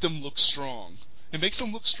to make them look strong. It makes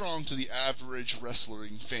them look strong to the average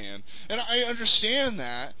wrestling fan, and I understand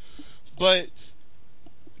that. But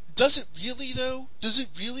does it really though? Does it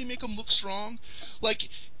really make them look strong? Like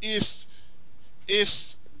if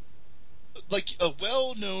like a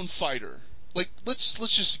well-known fighter, like let's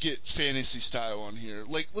just get fantasy style on here.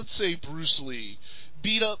 Like let's say Bruce Lee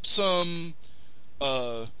beat up some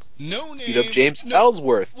no Beat up name James no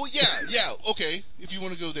Ellsworth. well yeah okay, if you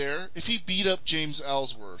want to go there, if he beat up James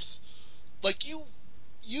Ellsworth, like you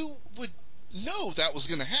would know that was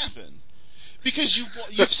going to happen because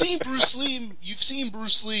you've seen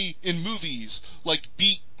Bruce Lee in movies like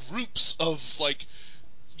beat groups of like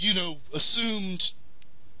assumed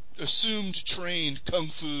trained kung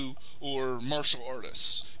fu or martial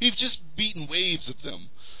artists. He's just beaten waves of them,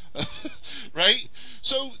 right?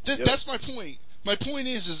 So Yep. that's my point. My point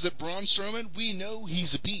is that Braun Strowman, we know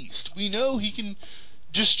he's a beast. We know he can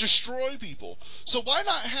just destroy people. So why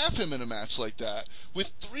not have him in a match like that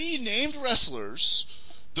with three named wrestlers?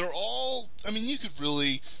 They're all. I mean, you could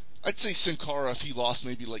really. I'd say Sin Cara, if he lost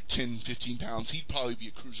maybe like 10, 15 pounds, he'd probably be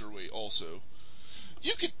a cruiserweight also.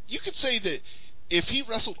 You could say that if he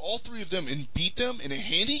wrestled all three of them and beat them in a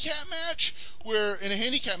handicap match, where in a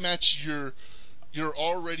handicap match you're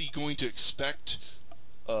already going to expect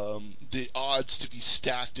the odds to be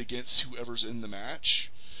stacked against whoever's in the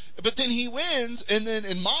match, but then he wins, and then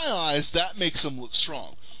in my eyes that makes him look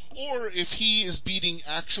strong. Or if he is beating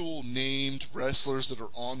actual named wrestlers that are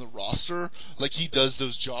on the roster, like he does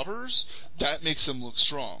those jobbers, that makes him look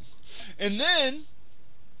strong. And then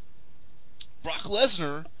Brock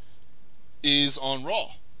Lesnar is on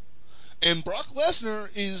Raw. And Brock Lesnar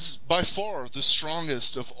is by far the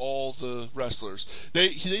strongest of all the wrestlers.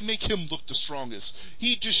 They make him look the strongest.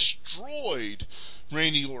 He destroyed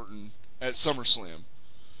Randy Orton at SummerSlam.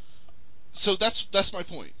 So that's my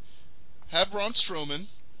point. Have Braun Strowman.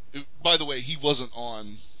 By the way, he wasn't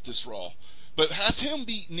on this Raw, but have him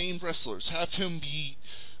beat named wrestlers. Have him beat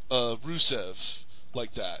Rusev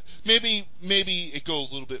like that. Maybe it go a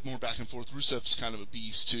little bit more back and forth. Rusev's kind of a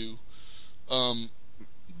beast too. Um,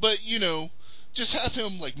 but just have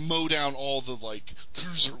him like mow down all the like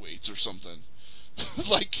cruiserweights or something.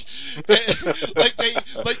 like, like they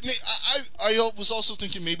like I was also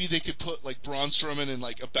thinking maybe they could put like Braun Strowman in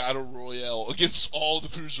like a battle royale against all the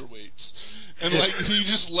cruiserweights, and like he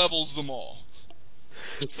just levels them all.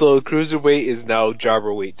 So cruiserweight is now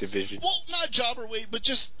jobberweight division. Well, not jobber weight, but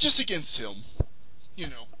just against him. You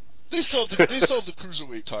know, they still have the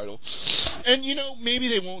cruiserweight title, and maybe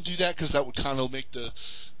they won't do that because that would kind of make the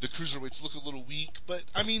cruiserweights look a little weak. But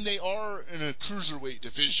I mean, they are in a cruiserweight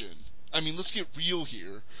division. I mean, let's get real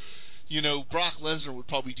here. Brock Lesnar would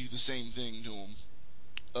probably do the same thing to him.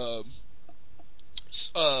 Um,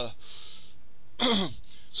 uh,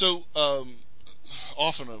 so,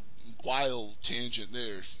 off on a wild tangent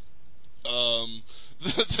there.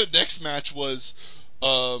 The next match was,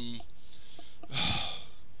 um,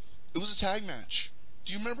 it was a tag match.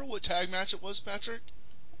 Do you remember what tag match it was, Patrick?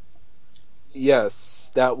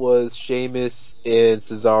 Yes, that was Sheamus and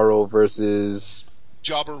Cesaro versus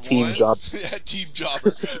Jobber Team 1, Job. yeah, Team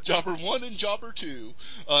Jobber. Jobber 1 and Jobber 2.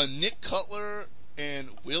 Nick Cutler and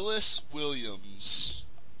Willis Williams.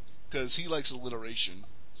 Because he likes alliteration.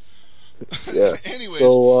 Yeah. Anyways,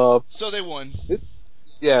 So so they won. this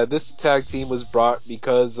this tag team was brought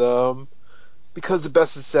because the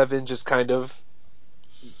best of seven just kind of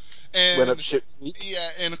went up And shit creek. yeah,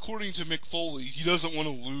 and according to Mick Foley, he doesn't want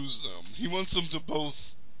to lose them. He wants them to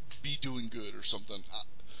both be doing good or something.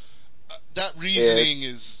 That And reasoning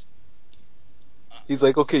is, he's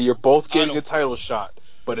like, okay, you're both I getting a don't. title shot,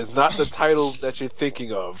 but it's not the titles that you're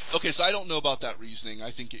thinking of. Okay, so I don't know about that reasoning.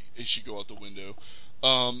 I think it should go out the window.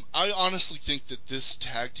 I honestly think that this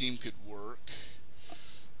tag team could work.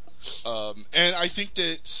 And I think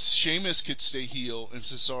that Sheamus could stay heel and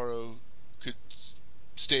Cesaro could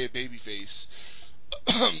stay a babyface.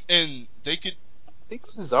 And they could, I think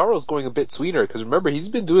Cesaro's going a bit tweener because remember he's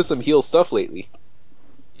been doing some heel stuff lately.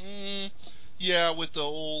 mm, yeah, with the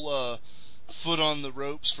old foot on the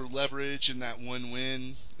ropes for leverage and that one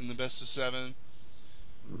win in the best of seven.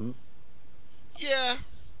 Mm-hmm. Yeah,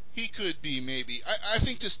 he could be maybe. I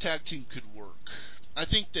think this tag team could work. I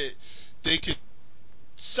think that they could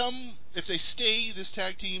some if they stay this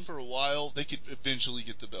tag team for a while, they could eventually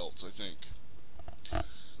get the belts, I think.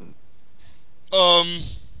 Um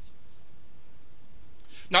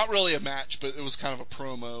Not really a match, but it was kind of a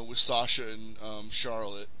promo with Sasha and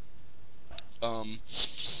Charlotte. Um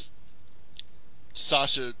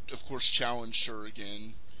Sasha of course challenged her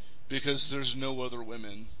again because there's no other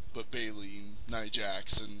women but Bayley and Nia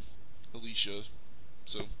Jax and Alicia.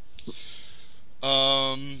 So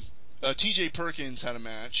Um, T.J. Perkins had a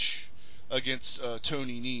match against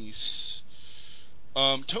Tony Nese.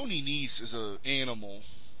 Tony Nese is an animal.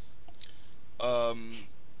 Um,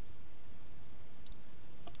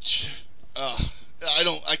 uh,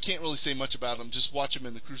 I can't really say much about him. Just watch him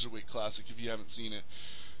in the Cruiserweight Classic if you haven't seen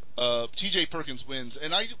it. T.J. Perkins wins,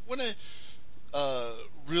 and I want to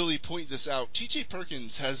really point this out. T.J.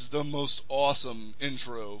 Perkins has the most awesome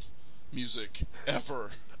intro music ever.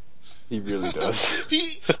 He really does.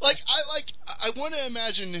 I want to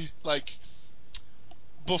imagine like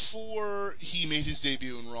before he made his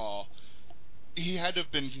debut in Raw, he had to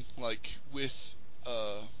have been like with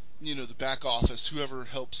the back office, whoever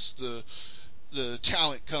helps the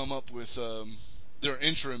talent come up with their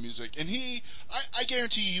intro music, and I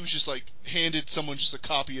guarantee he was just like handed someone just a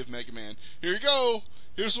copy of Mega Man. Here you go.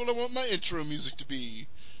 Here's what I want my intro music to be.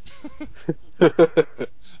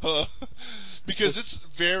 uh, because it's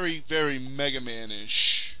very very Mega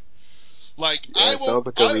Man-ish. Like Yeah, it sounds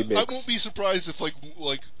like a I won't remix. be surprised if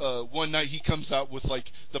one night he comes out with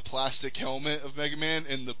like the plastic helmet of Mega Man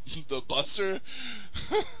and the Buster.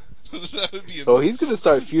 That would be Oh, he's gonna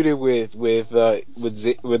start feuding with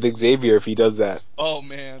Xavier if he does that. oh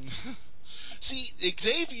man. See,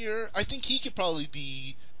 Xavier, I think he could probably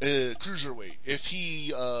be cruiserweight if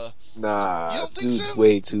he. You Nah, don't think dude's so?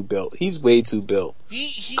 way too built. He's way too built.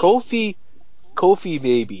 He. Kofi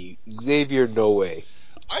maybe. Xavier no way.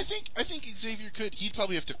 I think Xavier could. He'd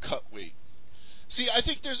probably have to cut weight. See, I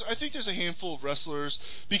think there's a handful of wrestlers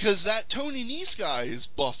because that Tony Nese guy is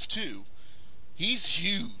buff too. He's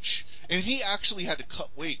huge, and he actually had to cut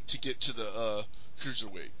weight to get to the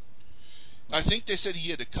cruiserweight. I think they said he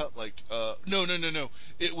had to cut like no.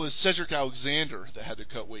 It was Cedric Alexander that had to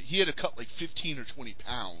cut weight. He had to cut like 15 or 20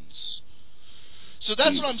 pounds. So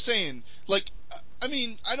that's what I'm Jeez. saying. Like, I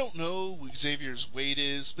mean, I don't know what Xavier's weight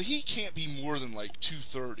is, but he can't be more than like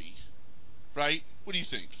 230, right? What do you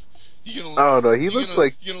think? You gonna I don't know. you gonna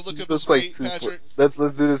look He up his looks like weight, two foot. Patrick? Let's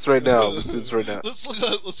do this right now. Let's do this right now.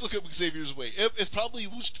 Let's look up Xavier's weight. It probably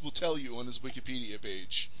will tell you on his Wikipedia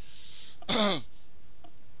page.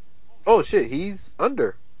 Oh shit, he's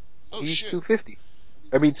under. Oh He's shit, 250.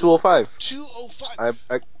 I mean 205. 205.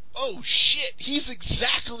 I Oh shit, he's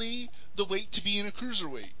exactly the weight to be in a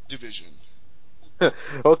cruiserweight division.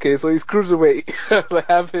 okay, so he's cruiserweight.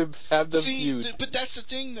 Have them See, feud. but that's the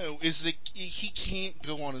thing though, is that he can't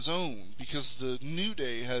go on his own because the New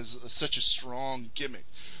Day has such a strong gimmick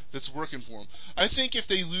that's working for him. I think if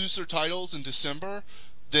they lose their titles in December,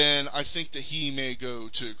 then I think that he may go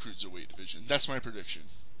to cruiserweight division. That's my prediction.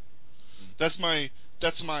 That's my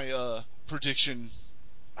prediction.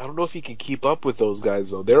 I don't know if he can keep up with those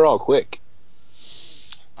guys though. They're all quick.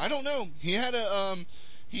 I don't know. He had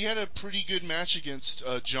a pretty good match against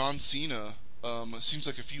John Cena. It seems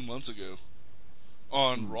like a few months ago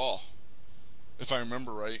on Hmm. Raw, if I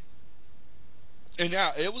remember right. And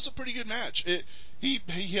yeah, it was a pretty good match. He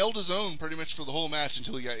held his own pretty much for the whole match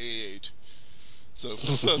until he got AA'd. So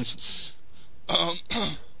that's um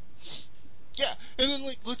yeah. And then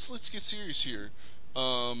like let's get serious here.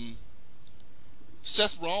 Um,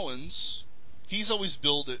 Seth Rollins, he's always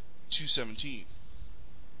billed at 217.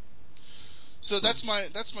 So that's my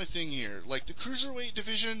thing here. Like the cruiserweight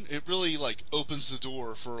division, it really like opens the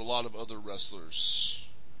door for a lot of other wrestlers,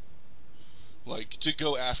 like to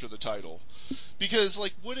go after the title. Because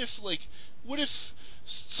like, what if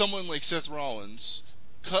someone like Seth Rollins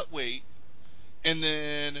cut weight and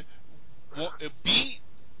then beat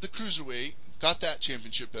the cruiserweight, got that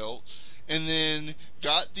championship belt, and then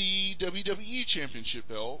got the WWE championship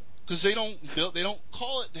belt because they don't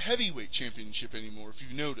call it the heavyweight championship anymore. If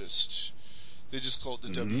you've noticed, they just call it the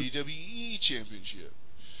Hmm. WWE championship.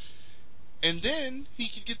 And then he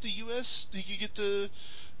could get the US, he could get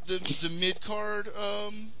the mid card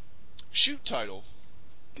shoot title.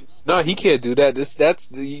 No, he can't do that. That's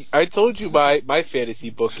the. I told you my fantasy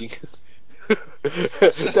booking.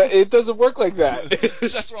 It doesn't work like that.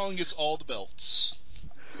 Seth Rollins gets all the belts.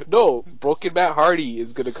 No, Broken Matt Hardy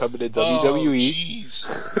is gonna come into Oh, WWE. jeez.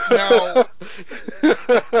 Now,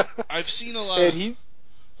 I've seen a lot and of he's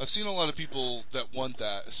I've seen a lot of people that want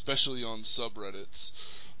that, especially on subreddits.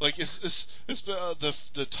 Like it's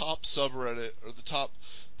the top subreddit or the top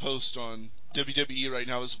post on WWE right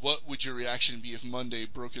now is what would your reaction be if Monday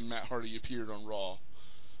Broken Matt Hardy appeared on Raw?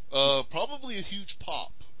 Probably a huge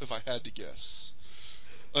pop if I had to guess.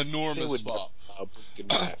 they Enormous would never pop. allow Broken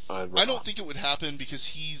Matt on I Raw. don't think it would happen because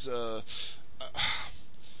he's I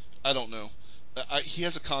don't know. He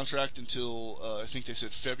has a contract until I think they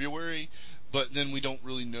said February, but then we don't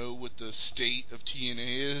really know what the state of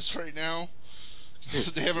TNA is right now.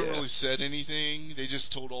 They haven't Yeah. really said anything. They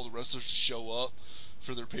just told all the wrestlers to show up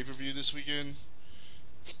for their pay per view this weekend.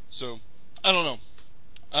 So I don't know.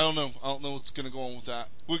 I don't know what's going to go on with that.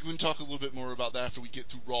 We can talk a little bit more about that after we get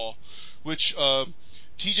through Raw, which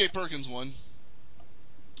T.J. Perkins won.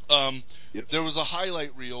 Um, Yep. there was a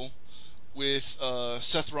highlight reel with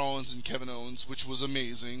Seth Rollins and Kevin Owens, which was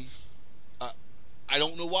amazing. I, I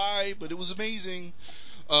don't know why, but it was amazing.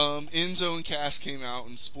 Enzo and Cass came out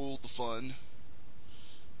and spoiled the fun.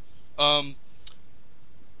 Um,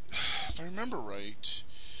 if I remember right,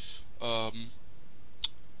 um,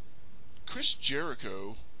 Chris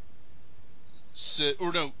Jericho said,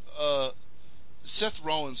 or no, Seth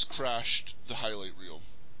Rollins crashed the highlight reel,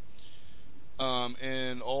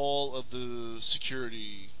 and all of the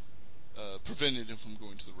security prevented him from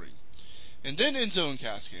going to the ring. And then Enzo and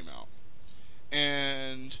Cass came out,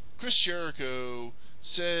 and Chris Jericho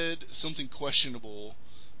said something questionable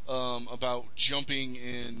about jumping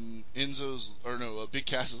in Enzo's or no, Big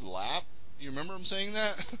Cass's lap. You remember him saying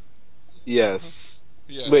that? Yes.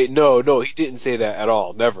 Yeah, Wait, no, he didn't say that at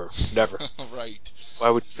all. Never, never. right, Why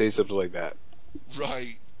would you say something like that?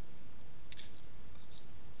 right.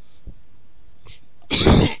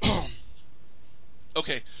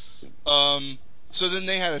 Okay. Um. So then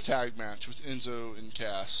they had a tag match with Enzo and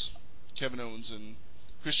Cass, Kevin Owens and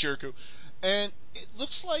Chris Jericho, and it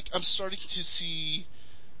looks like I'm starting to see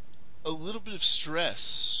a little bit of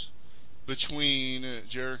stress between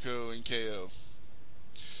Jericho and KO.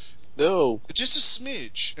 No. Just a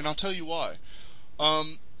smidge, and I'll tell you why.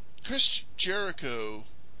 Chris Jericho,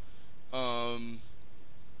 um,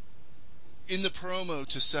 in the promo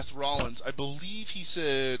to Seth Rollins, I believe he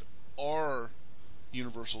said R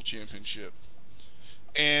Universal Championship.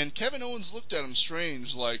 And Kevin Owens looked at him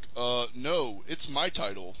strange, like, no, it's my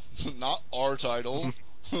title, not our title.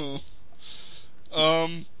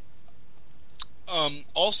 um,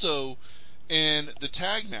 Also, in the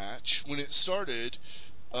tag match, when it started,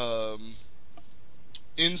 Enzo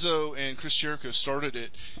and Chris Jericho started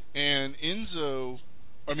it, and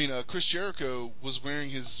Chris Jericho was wearing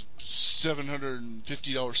his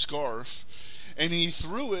 $750 scarf, and he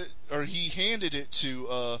handed it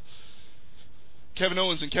to Kevin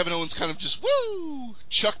Owens, and Kevin Owens kind of just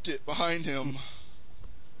chucked it behind him.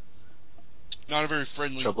 Not a very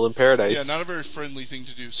friendly. Trouble in Paradise. Yeah, not a very friendly thing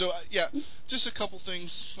to do. So just a couple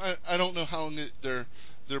things. I don't know how long their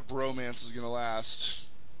bromance is gonna last,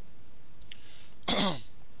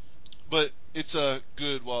 but it's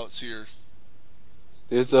good while it's here.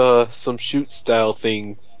 There's some shoot style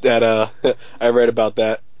thing that I read about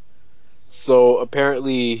that. So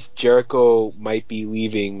apparently Jericho might be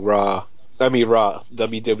leaving Raw,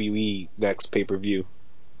 WWE next pay-per-view.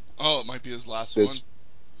 Oh, it might be his last one.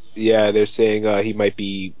 Yeah, they're saying he might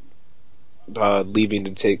be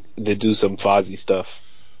leaving to do some Fozzy stuff.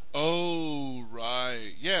 Oh,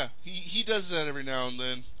 right. Yeah, he does that every now and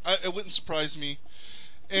then. It wouldn't surprise me.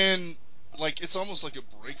 And it's almost like a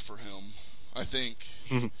break for him, I think.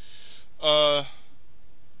 But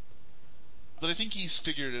I think he's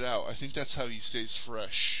figured it out. I think that's how he stays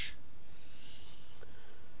fresh.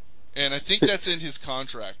 And I think that's in his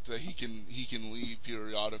contract that he can leave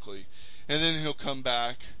periodically, and then he'll come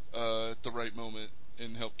back at the right moment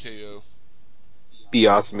and help KO. Be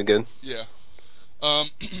awesome again. Yeah. Um,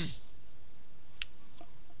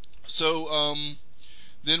 so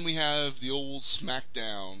then we have the old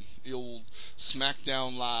SmackDown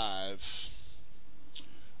Live.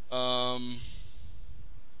 Um,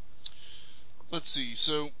 let's see.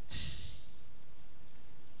 So,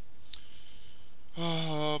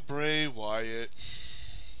 Bray Wyatt.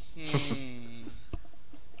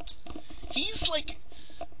 He's like,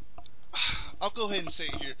 I'll go ahead and say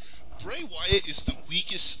it here. Bray Wyatt is the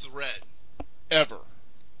weakest threat ever.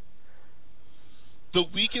 The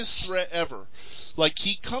weakest threat ever. Like,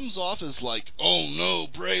 he comes off as like, oh no,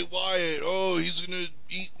 Bray Wyatt, oh, he's gonna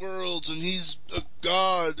eat worlds and he's a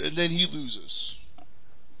god, and then he loses.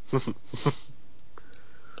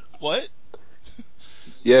 What?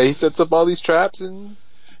 Yeah, he sets up all these traps and...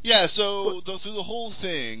 Yeah, so through the whole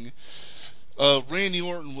thing, Randy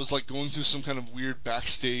Orton was like going through some kind of weird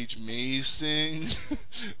backstage maze thing.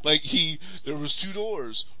 There was two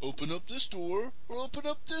doors. Open up this door or open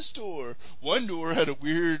up this door. One door had a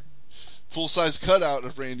weird full-size cutout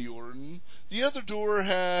of Randy Orton. The other door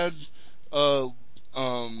had, what's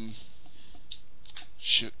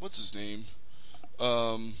his name?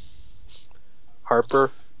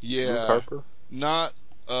 Harper? Yeah. Luke Harper? Not,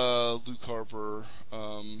 Luke Harper.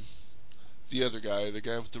 The other guy, the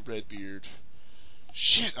guy with the red beard.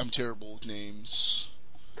 Shit, I'm terrible with names.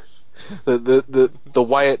 The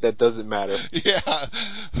Wyatt that doesn't matter. Yeah.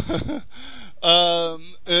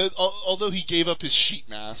 Although he gave up his sheet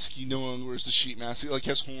mask, he no longer wears the sheet mask. He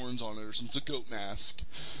has horns on it or something. It's a goat mask.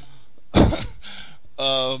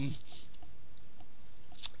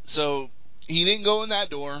 So he didn't go in that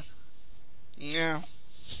door. Yeah.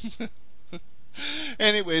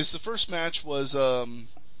 Anyways, the first match was the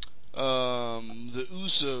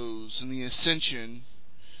Usos and the Ascension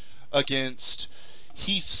against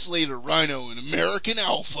Heath Slater, Rhino, and American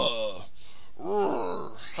Alpha.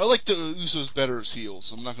 Roar. I like the Usos better as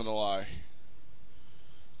heels. I'm not gonna lie.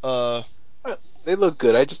 They look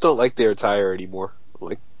good. I just don't like their attire anymore.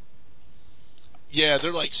 Yeah,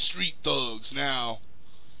 they're like street thugs now.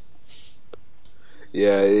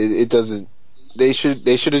 Yeah, it doesn't. They should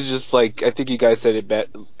have just I think you guys said it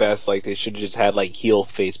best. They should have just had heel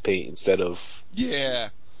face paint instead of this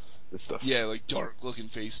stuff. Yeah, like dark looking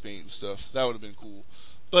face paint and stuff. That would have been cool.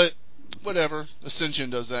 But whatever. Ascension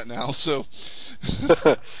does that now. So,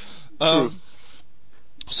 True.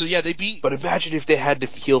 So yeah, they beat. But imagine if they had the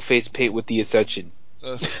heel face paint with the Ascension.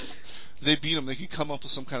 They beat them. They could come up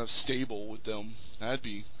with some kind of stable with them. That'd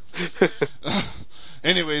be.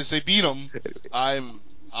 Anyways, they beat them. I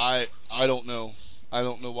don't know. I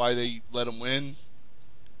don't know why they let them win.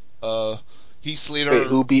 Heath Slater. Wait,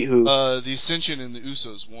 who beat who? The Ascension and the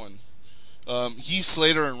Usos won. Heath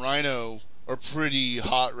Slater and Rhino are pretty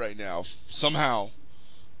hot right now. Somehow.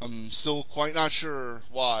 I'm still quite not sure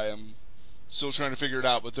why. I'm still trying to figure it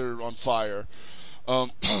out, but they're on fire.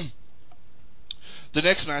 The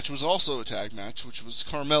next match was also a tag match, which was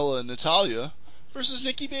Carmella and Natalya versus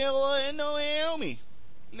Nikki Bella and Naomi.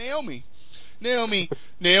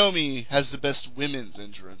 Naomi has the best women's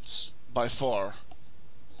entrance by far.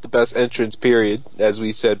 the best entrance period, as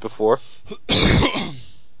we said before.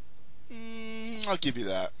 I'll give you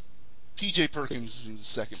that. PJ Perkins is in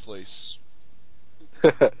second place.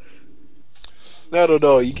 I don't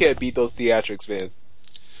know. You can't beat those theatrics, man.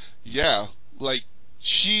 Yeah, like,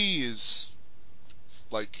 she is,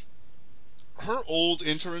 like, her old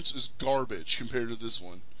entrance is garbage compared to this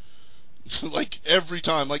one. Like, every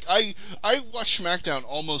time. Like, I watch SmackDown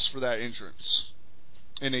almost for that entrance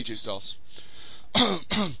in AJ Styles.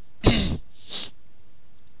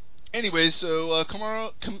 Anyway, so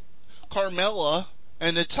Carmella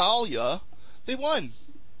and Natalya, they won.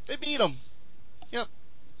 They beat them. Yep.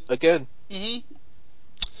 Again. Yep.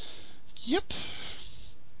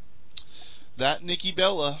 That Nikki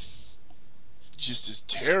Bella just is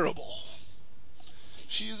terrible.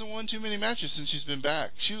 She hasn't won too many matches since she's been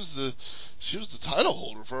back. She was the title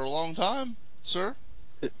holder for a long time, sir.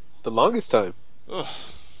 The longest time. Ugh.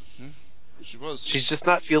 She was. She's just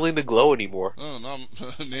not feeling the glow anymore. Oh, no,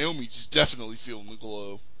 Naomi's definitely feeling the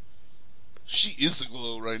glow. She is the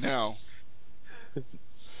glow right now.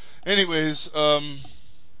 Anyways,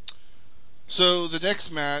 so the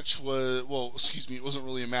next match was, it wasn't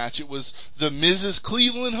really a match. It was the Miz's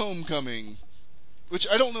Cleveland Homecoming, which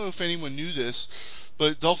I don't know if anyone knew this,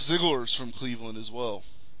 but Dolph Ziggler's from Cleveland as well.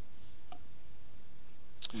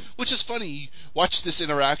 Which is funny. Watch this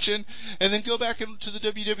interaction, and then go back into the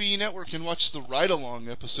WWE Network and watch the ride-along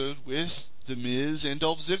episode with The Miz and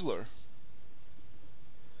Dolph Ziggler.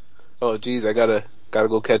 Oh, geez, I gotta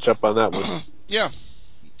go catch up on that one. Yeah.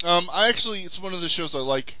 It's one of the shows I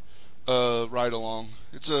like, ride-along.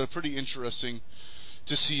 It's pretty interesting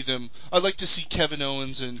to see them. I'd like to see Kevin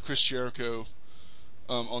Owens and Chris Jericho,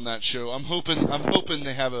 on that show. I'm hoping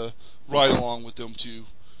they have a ride-along with them too.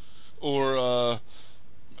 Or,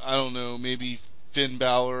 I don't know, maybe Finn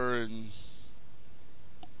Balor and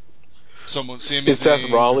Sami Seth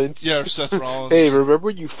Zayn. Rollins. Yeah, or Seth Rollins. Hey, remember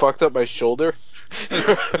when you fucked up my shoulder?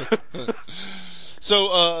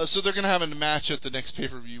 So they're gonna have a match at the next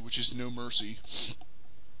pay-per-view, which is No Mercy.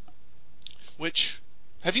 Which,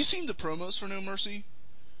 have you seen the promos for No Mercy?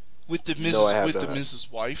 With the No, I have with the not.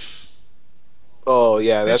 Mrs. Wife? Oh,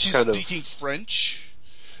 yeah, And that's she's kind of... speaking French.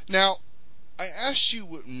 Now, I asked you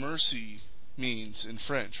what mercy means in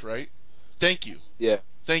French, right? Thank you. Yeah,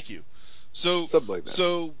 Thank you. So, something like that.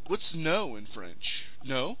 so what's no in French?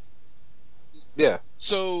 No? Yeah.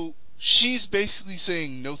 So, she's basically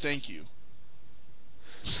saying no thank you.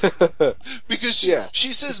 Because Yeah.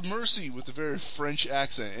 she says mercy with a very French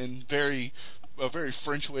accent and a very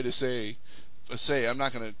French way to say. I'm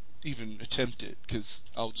not gonna even attempt it because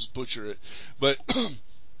I'll just butcher it. But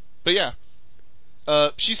but yeah,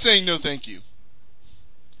 she's saying no thank you.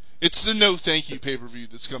 It's the no thank you pay-per-view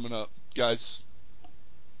that's coming up, guys.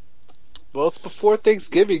 Well, it's before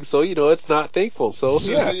Thanksgiving, so, it's not thankful, so,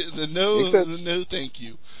 yeah. the Makes sense. no thank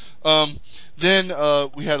you. Then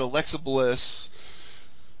we had Alexa Bliss,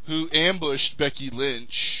 who ambushed Becky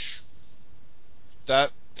Lynch.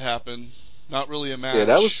 That happened. Not really a Yeah,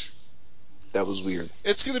 match. that was weird.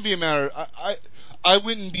 It's going to be a matter. I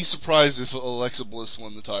wouldn't be surprised if Alexa Bliss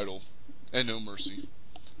won the title at No Mercy.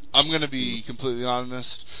 I'm going to be completely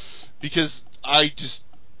honest because I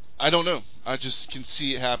don't know. I just can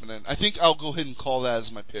see it happening. I think I'll go ahead and call that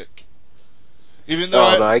as my pick. Even though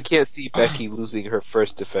Oh, no, I can't see Becky losing her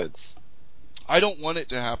first defense. I don't want it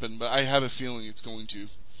to happen, but I have a feeling it's going to.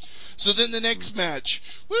 So then the next match,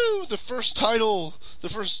 the first title, the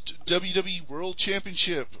first WWE World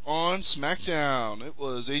Championship on SmackDown. It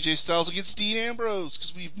was AJ Styles against Dean Ambrose,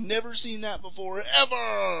 because we've never seen that before,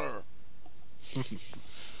 ever!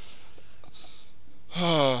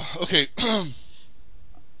 Okay.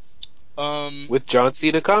 With John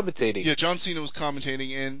Cena commentating. Yeah, John Cena was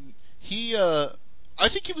commentating, and he, I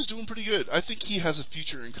think he was doing pretty good. I think he has a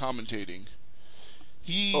future in commentating.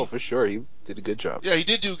 Oh, for sure. He did a good job. Yeah, he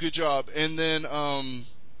did do a good job. And then,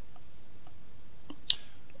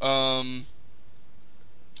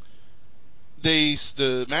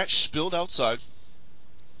 the match spilled outside.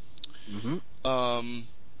 Mm-hmm.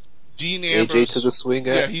 Dean AJ Ambrose. took a swing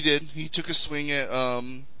at... Yeah, he did. He took a swing at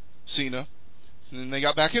Cena, and then they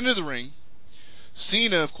got back into the ring.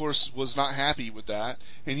 Cena, of course, was not happy with that,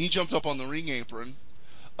 and he jumped up on the ring apron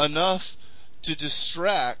enough to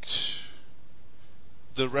distract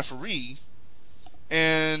the referee.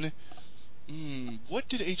 And what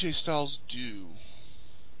did AJ Styles do?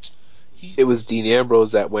 It was Dean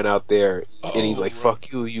Ambrose that went out there, and he's Oh, like, right.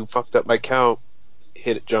 fuck you fucked up my count.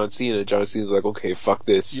 Hit John Cena. John Cena's like, okay, fuck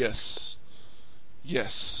this.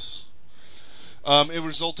 Yes. It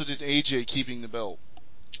resulted in AJ keeping the belt,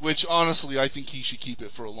 which honestly I think he should keep it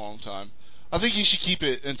for a long time. I think he should keep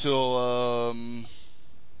it until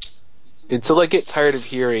Until I get tired of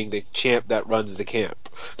hearing the champ that runs the camp.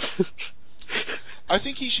 I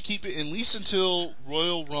think he should keep it at least until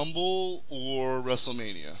Royal Rumble or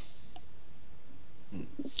WrestleMania.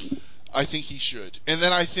 I think he should, and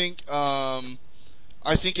then I think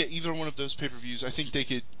at either one of those pay-per-views, I think they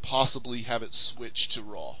could possibly have it switched to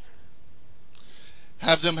Raw.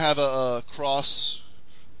 Have them have a cross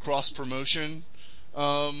promotion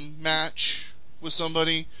match with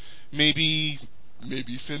somebody. Maybe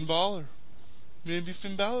Finn Balor. Maybe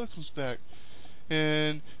Finn Balor comes back,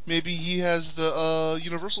 and maybe he has the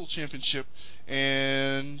Universal Championship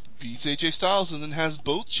and beats AJ Styles, and then has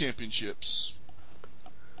both championships.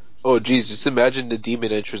 Oh, geez, just imagine the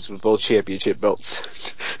demon entrance with both championship belts.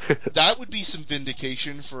 That would be some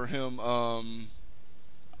vindication for him. Only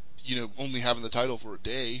having the title for a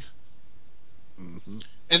day. Mm-hmm.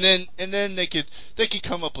 And then they could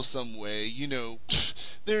come up with some way,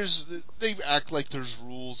 there's they act like there's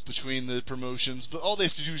rules between the promotions, but all they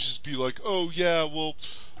have to do is just be like, oh yeah, well,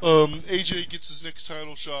 AJ gets his next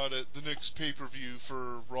title shot at the next pay-per-view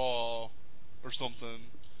for Raw or something,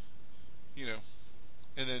 you know,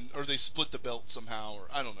 and then or they split the belt somehow, or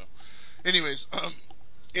I don't know. Anyways,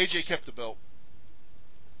 AJ kept the belt.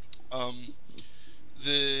 Um,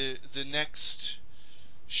 the next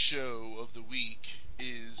show of the week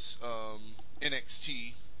is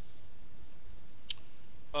NXT.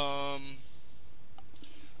 Um,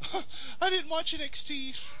 I didn't watch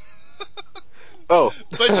NXT, Oh,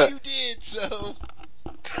 but you did, so.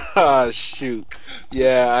 ah, shoot.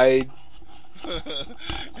 Yeah,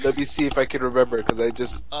 let me see if I can remember because I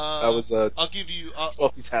was I'll give you.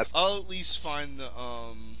 multitasking. I'll at least find the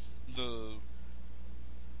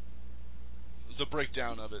the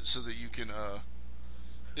breakdown of it so that you can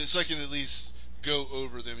so I can at least go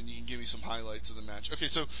over them and you can give me some highlights of the match. Okay,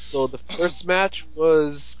 so So the first match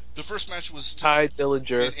was the first match was Ty and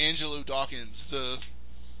Dillinger. Angelo Dawkins. The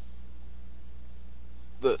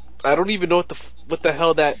I don't even know what the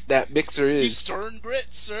hell that mixer He's is. Stern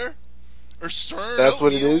Grits, sir. Or stirring That's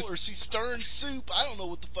what it oatmeal, or is. she's stirring soup. I don't know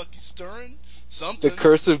what the fuck he's stirring. The Something.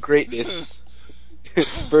 Curse of Greatness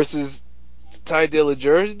versus Ty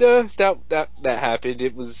Dillinger. That happened.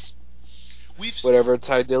 It was we've whatever.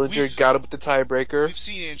 Ty Dillinger we've got him with the tiebreaker. we've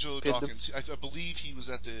seen Angelo Pinned him. Dawkins. I believe he was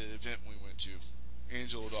at the event we went to.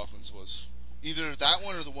 Angelo Dawkins was either that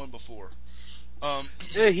one or the one before. Um,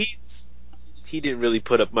 Yeah, he didn't really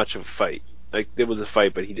put up much of a fight. Like there was a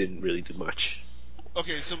fight, but he didn't really do much.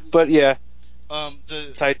 okay, so But yeah,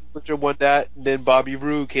 the Ty Dillinger won that. And then Bobby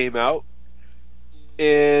Roode came out,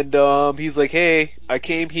 and he's like, "Hey, I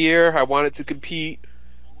came here. I wanted to compete.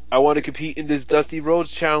 I want to compete in this Dusty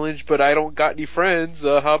Rhodes challenge, but I don't got any friends.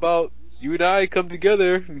 How about you and I come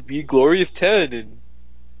together, be Glorious 10, and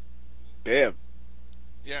bam,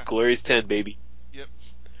 yeah, Glorious 10, baby, yep.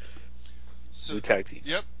 So new tag team."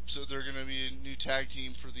 yep. So they're going to be a new tag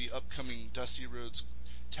team for the upcoming Dusty Rhodes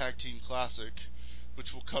Tag Team Classic,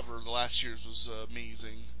 which we'll cover. The last year's was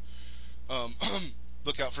amazing. Um,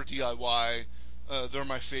 look out for DIY. They're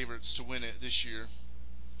my favorites to win it this year.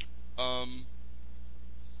 Um,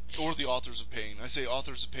 or the Authors of Pain. I say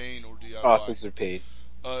Authors of Pain or DIY. Authors are paid.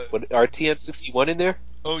 Uh, What RTM 61 in there?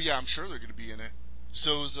 oh yeah, I'm sure they're going to be in it.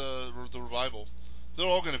 So is the Revival. They're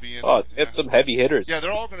all going to be in it. Oh, they Yeah, have some heavy yeah, hitters.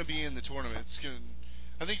 they're all going to be in the tournament.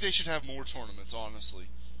 I think they should have more tournaments. Honestly,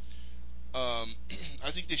 I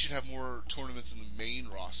think they should have more tournaments in the main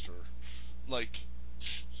roster. Like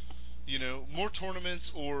more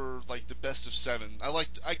tournaments or like the best of seven. I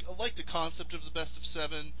like the concept of the best of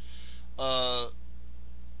seven. Uh,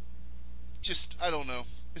 just I don't know.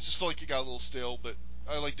 It just felt like it got a little stale, but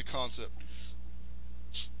I like the concept.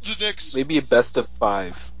 The next, Maybe a best of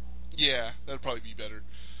 5. yeah, that'd probably be better.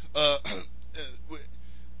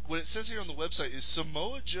 What it says here on the website is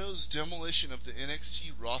Samoa Joe's demolition of the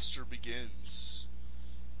NXT roster begins.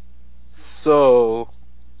 So,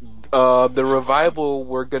 the Revival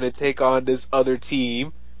were gonna take on this other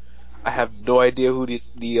team. I have no idea who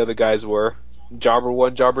the other guys were. Jobber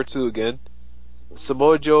 1, Jobber 2 again.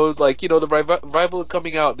 Samoa Joe, like, the Revival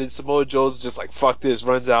coming out, then Samoa Joe's just like, fuck this,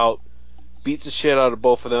 runs out, beats the shit out of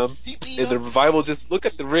both of them. He beat And up. the Revival just look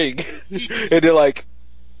at the ring, He and they're like,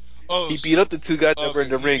 oh he beat up the two guys that were in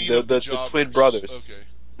okay. the He ring, beat the up the the, the twin jobbers. brothers.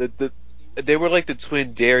 Okay. The they were like the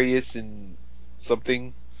twin Darius and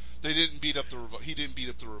something. They didn't beat up the. He didn't beat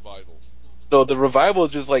up the revival. No, the Revival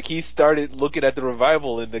just like he started looking at the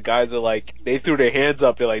Revival, and the guys are like, they threw their hands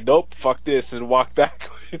up. They're like, nope, fuck this, and walked back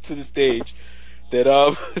into the stage.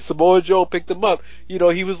 That Samoa Joe picked him up.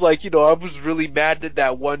 He was like, I was really mad that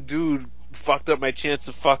that one dude fucked up my chance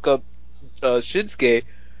to fuck up Shinsuke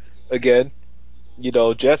again.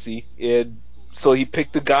 Jesse, and so he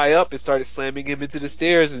picked the guy up and started slamming him into the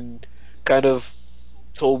stairs and kind of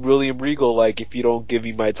told William Regal, like, if you don't give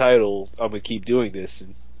me my title, I'm gonna keep doing this.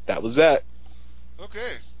 And that was that.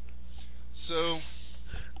 Okay, so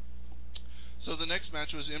the next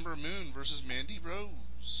match was Ember Moon versus Mandy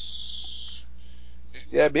Rose.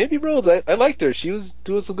 Yeah, Mandy Rhodes, I liked her. She was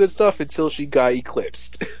doing some good stuff until she got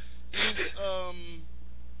eclipsed. Is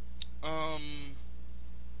um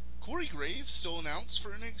Corey Graves still announced for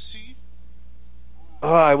NXT?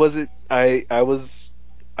 Oh, I wasn't. I was.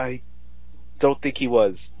 I don't think he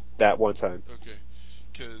was that one time. Okay,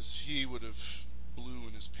 because he would have blew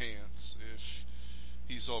in his pants if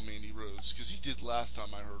he saw Mandy Rose, because he did last time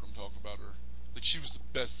I heard him talk about her. Like, she was the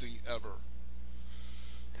best thing ever.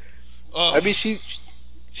 I Oh, mean,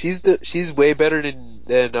 she's way better than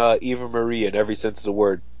Eva Marie in every sense of the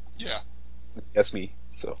word. yeah. That's me.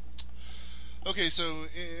 So, Okay, so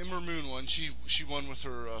Ember Moon won. She won with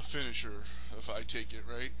her finisher, if I take it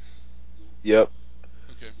right. yep,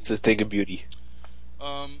 Okay. it's a thing of beauty.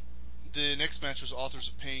 Um, the next match was Authors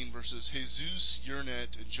of Pain versus Jesus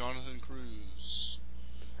Urnett and Jonathan Cruz.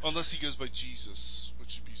 Unless he goes by Jesus,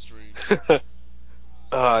 which would be strange.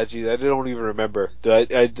 Ah, geez, I don't even remember.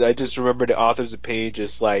 I just remember the authors of Pain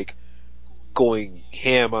just like going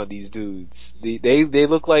ham on these dudes. They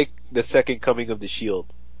look like the second coming of the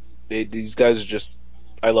Shield. These guys are just,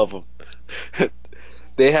 I love them.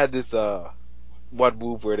 They had this one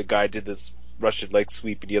move where the guy did this Russian leg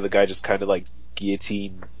sweep and the other guy just kind of like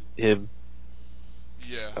guillotined him.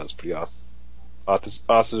 Yeah. That was pretty awesome.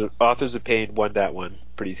 Authors of Pain won that one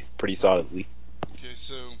pretty solidly. Okay,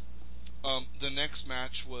 so the next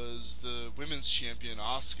match was the women's champion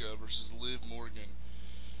Asuka versus Liv Morgan.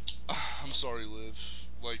 I'm sorry, Liv.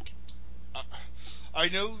 Like, I, I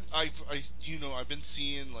know I've been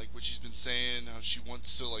seeing like what she's been saying, how she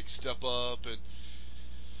wants to like step up and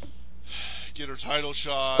get her title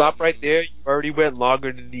shot, Stop right and there. You already went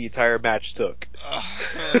longer than the entire match took.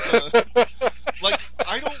 like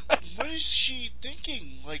I don't. What is she thinking?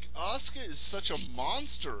 Like, Asuka is such a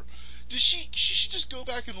monster. Does she should just go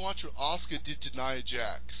back and watch what Asuka did to Nia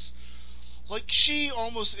Jax. Like, she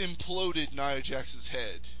almost imploded Nia Jax's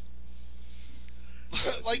head.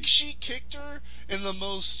 Oh, Like, jeez. she kicked her in the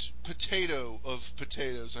most potato of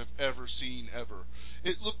potatoes I've ever seen ever.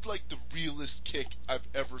 It looked like the realest kick I've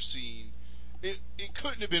ever seen. It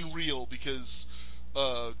couldn't have been real because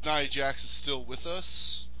Nia Jax is still with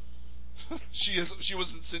us. She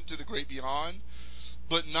wasn't sent to the great beyond,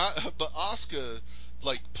 but Asuka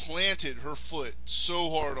like planted her foot so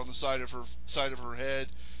hard on the side of her head,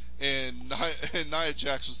 and Nia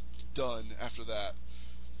Jax was done after that.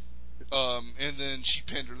 And then she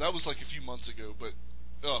pinned her. That was like a few months ago, but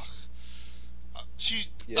ugh, she. I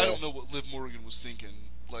Yeah. don't know what Liv Morgan was thinking.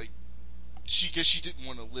 Like, she didn't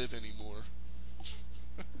want to live anymore.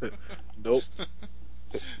 Nope.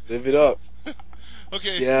 Live it up.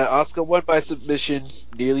 Okay, Yeah, Asuka won by submission.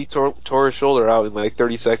 Nearly tore her shoulder out in like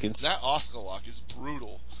 30 seconds. that Oscar lock is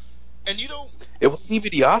brutal, and you don't. It wasn't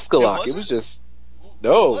even the Asuka It lock. It wasn't. was just What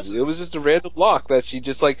no. was It it? was just a random lock that she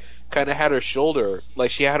just like kind of had her shoulder,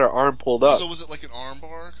 like she had her arm pulled So up. was it like an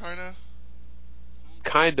armbar kind of?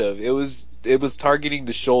 Kind of. It was targeting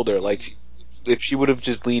the shoulder. Mm, Like if she would have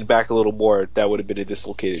just leaned back a little more, that would have been a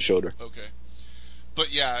dislocated shoulder. okay.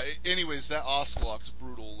 But yeah, anyways, that Oscalock's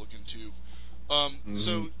brutal looking too. Hmm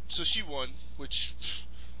So she won, which,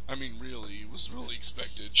 I mean, really was really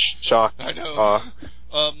expected. I Shocking. know.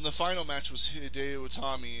 The final match was Hideo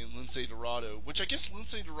Itami and Lince Dorado, which I guess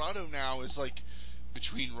Lince Dorado now is like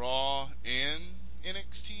between Raw and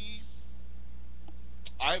NXT.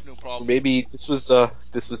 I have no Or problem. maybe this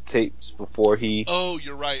was taped before he. Oh,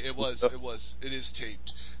 you're right. It was. It was. It is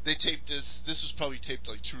taped. They taped this. This was probably taped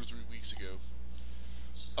like 2 or 3 weeks ago.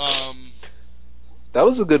 Um, That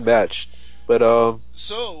was a good match, but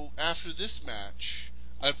So after this match,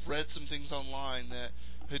 I've read some things online that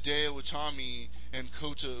Hideo Itami and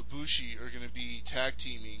Kota Ibushi are going to be tag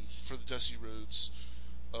teaming for the Dusty Rhodes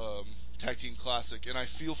Tag Team Classic, and I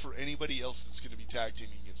feel for anybody else that's going to be tag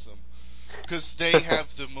teaming against them because they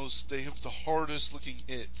have the hardest looking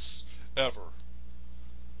hits ever.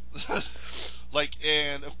 Like,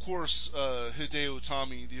 and of course, Hideo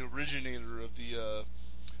Itami, the originator of the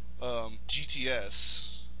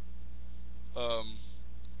GTS, um,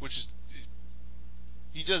 which is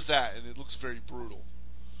he does that, and it looks very brutal.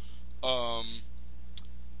 Um,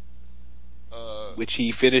 uh, which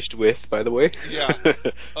he finished with, by the way. yeah.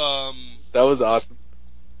 Um, That was awesome.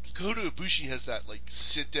 Kota Ibushi has that like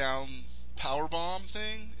sit down power bomb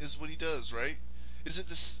thing, is what he does, right? Is it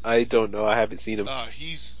this? I don't know. I haven't seen him.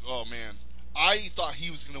 He's oh man, I thought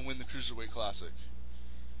he was gonna win the Cruiserweight Classic.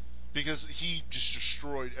 because he just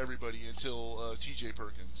destroyed everybody until T.J.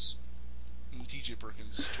 Perkins. And T.J.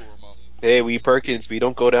 Perkins tore him up. Hey, we Perkins, we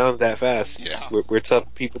don't go down that fast. Yeah. We're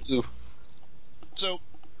tough people too.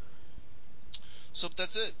 So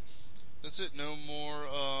that's it. That's it. No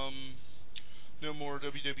more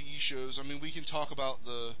WWE shows. I mean, we can talk about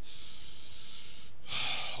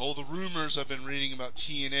all the rumors I've been reading about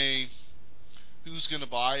TNA. Who's going to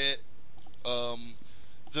buy it? Um,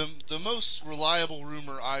 the most reliable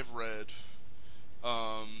rumor I've read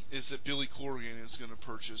is that Billy Corgan is going to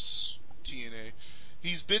purchase TNA.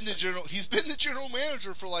 He's been the general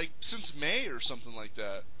manager for like since May or something like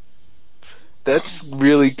that. That's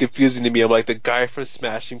really confusing to me. I'm like, the guy from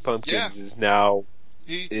Smashing Yeah, Pumpkins is now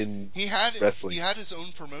he in he wrestling. had his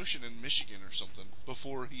own promotion in Michigan or something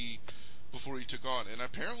before he took on, and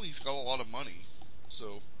apparently he's got a lot of money.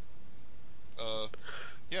 So,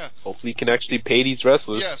 yeah, Hopefully, he can actually pay these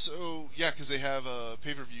wrestlers. because they have a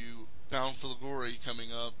pay-per-view Bound for Glory coming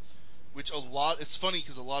up, which it's funny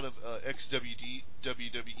because a lot of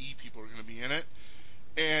ex-WWE people are going to be in it,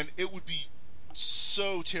 and it would be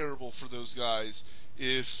so terrible for those guys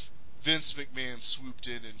if Vince McMahon swooped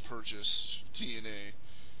in and purchased TNA.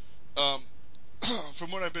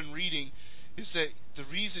 From what I've been reading, is that the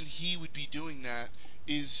reason he would be doing that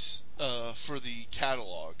is for the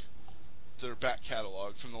catalog, their back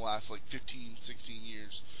catalog from the last like 15, 16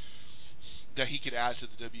 years that he could add to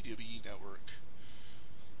the WWE network.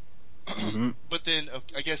 Hmm. But then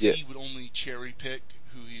I guess Yeah. he would only cherry pick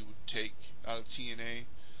who he would take out of TNA,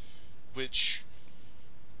 which,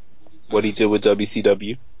 What he did with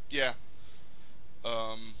WCW. yeah.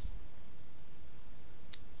 Um,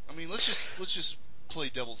 I mean, let's just play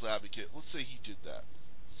devil's advocate. Let's say he did that.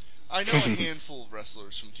 I know a handful of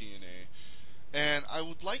wrestlers from TNA, and I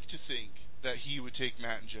would like to think that he would take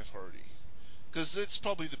Matt and Jeff Hardy, because that's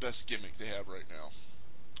probably the best gimmick they have right now.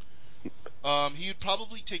 He would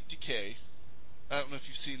probably take Decay. I don't know if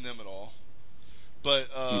you've seen them at all, but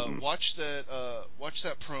Mm-mm. watch that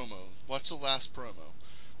promo. Watch the last promo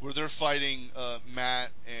where they're fighting Matt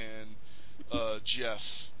and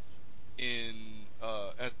Jeff in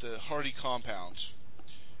at the Hardy compound.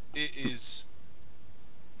 It is,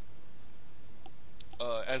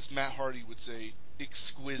 as Matt Hardy would say,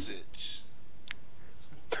 exquisite.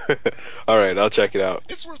 All right, I'll check it out.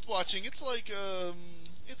 It's worth watching. It's like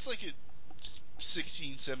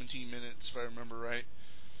 16, 17 minutes if I remember right.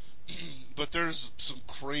 But there's some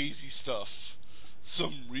crazy stuff.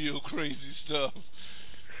 Some real crazy stuff.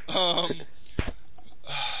 Um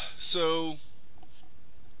so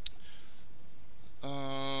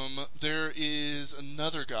there is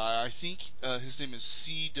another guy. I think his name is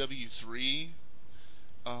CW3.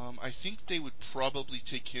 I think they would probably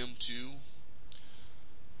take him too.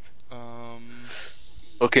 Um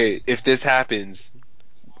Okay, if this happens,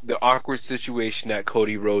 the awkward situation that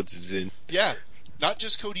Cody Rhodes is in. yeah, not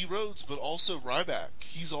just Cody Rhodes, but also Ryback.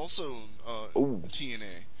 He's also Ooh. TNA.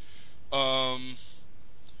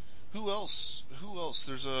 Who else? Who else?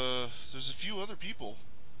 There's a few other people,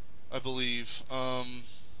 I believe. Uh,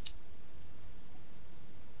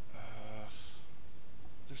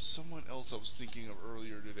 there's someone else I was thinking of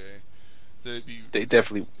earlier today. That'd be. They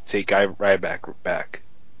definitely take Guy Ryback back.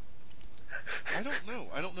 I don't know.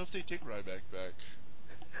 I don't know if they take Ryback back.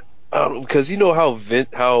 Because you know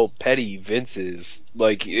how petty Vince is.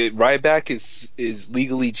 Like Ryback is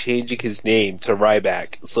legally changing his name to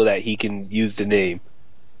Ryback so that he can use the name.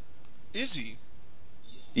 Is he?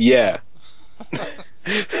 Yeah.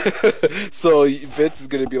 So Vince is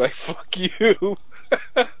gonna be like, "Fuck you,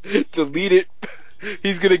 delete it."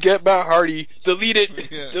 He's gonna get Matt Hardy, delete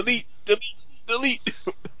it, Yeah, delete, delete, delete.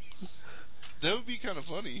 that would be kind of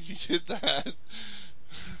funny if he did that.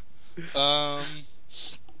 Um,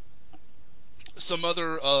 some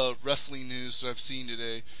other wrestling news that I've seen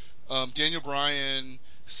today. Daniel Bryan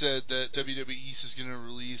said that WWE East is going to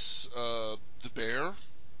release The Bear.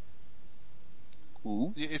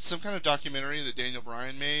 Ooh. It's some kind of documentary that Daniel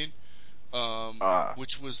Bryan made, Ah,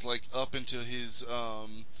 which was like up into his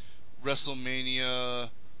WrestleMania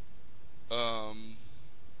um,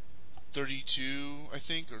 32, I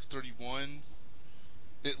think, or 31.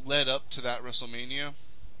 It led up to that WrestleMania.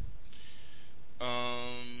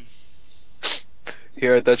 Um,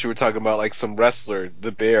 here I thought you were talking about like some wrestler,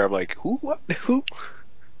 the Bear. I'm like, who? What? Who?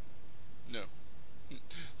 no,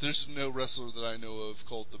 there's no wrestler that I know of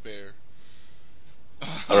called The Bear.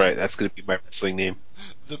 All right, that's gonna be my wrestling name.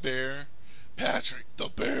 The Bear, Patrick the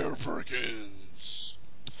Bear Perkins.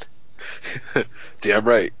 Damn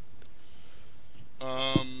right.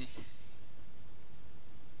 Um,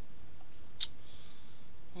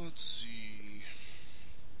 let's see.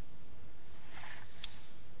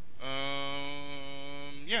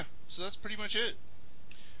 pretty much it.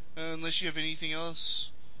 Unless you have anything else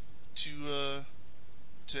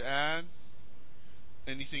to add,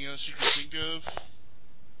 anything else you can think of.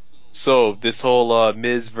 So this whole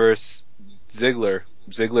Miz versus Ziggler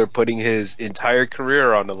putting his entire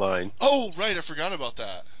career on the line. Oh, right, I forgot about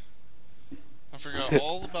that. I forgot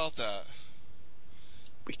all about that.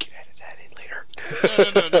 We can edit that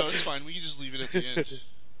in No, later. it's fine. We can just leave it at the end.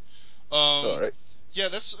 All right. Yeah,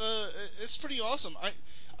 that's it's pretty awesome.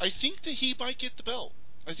 I think that he might get the belt.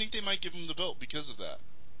 I think they might give him the belt because of that.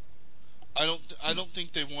 I don't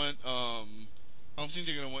think they want I don't think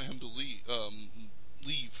they're gonna want him to leave.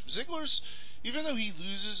 Ziggler's, even though he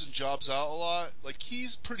loses and jobs out a lot, like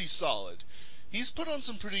he's pretty solid. He's put on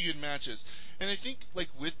some pretty good matches, and I think like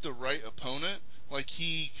with the right opponent, like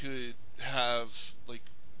he could have like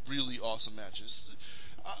really awesome matches.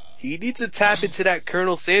 He needs to tap into that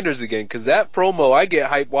Colonel Sanders again, because that promo, I get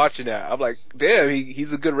hype watching that. I'm like, damn,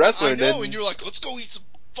 he's a good wrestler. I And know, and then you're like, let's go eat some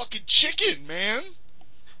fucking chicken, man.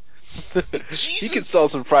 he can sell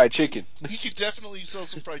Jesus, some fried chicken. he could definitely sell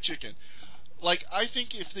some fried chicken. Like, I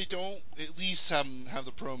think if they don't at least have him have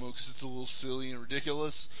the promo because it's a little silly and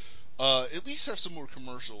ridiculous, at least have some more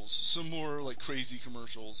commercials, some more like crazy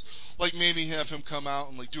commercials. Like maybe have him come out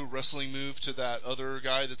and like do a wrestling move to that other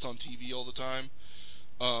guy that's on TV all the time.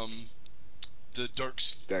 Um, the dark.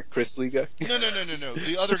 That Chris Lee guy. No.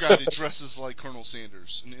 The other guy that dresses like Colonel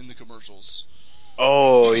Sanders in the commercials.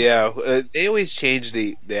 Oh yeah, they always change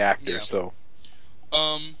the actor. Yeah. So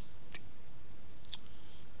Um.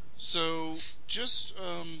 So just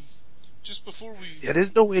before we. yeah,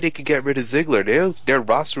 there's no way they could get rid of Ziggler. Their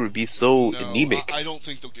roster would be so No, anemic. I don't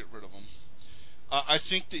think they'll get rid of him. I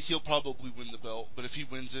think that he'll probably win the belt, but if he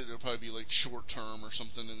wins it, it'll probably be like short term or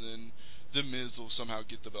something, and then the Miz will somehow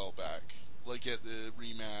get the belt back, like at the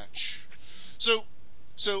rematch. So,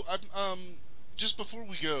 I'm just before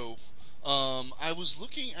we go, I was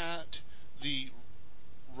looking at the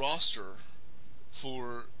roster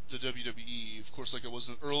for the WWE. Of course, like I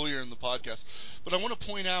wasn't earlier in the podcast, but I want to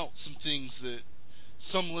point out some things that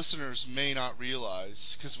some listeners may not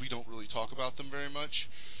realize because we don't really talk about them very much.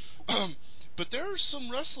 But there are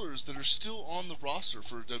some wrestlers that are still on the roster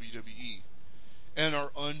for WWE and are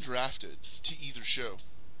undrafted to either show.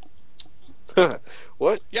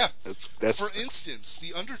 What? Yeah, That's for instance,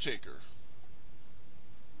 The Undertaker.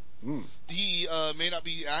 mm. He may not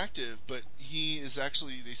be active, but he is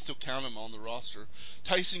actually, they still count him on the roster.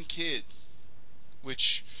 Tyson Kidd,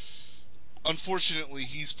 which unfortunately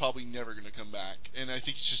he's probably never going to come back. And I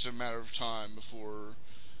think it's just a matter of time before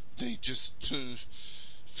they just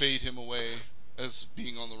fade him away as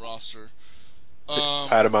being on the roster.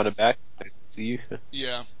 Pat him on the back. Nice to see you.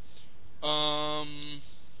 Yeah. Um,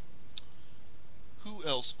 who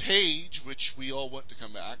else? Paige, which we all want to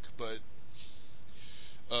come back, but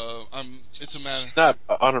It's a matter. She's not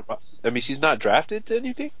on a. I mean, she's not drafted to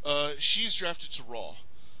anything. She's drafted to Raw,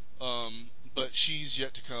 but she's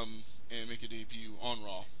yet to come and make a debut on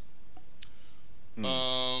Raw. Hmm.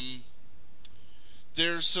 Um,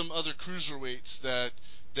 there's some other cruiserweights that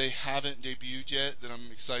they haven't debuted yet that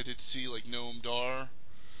I'm excited to see, like Noam Dar.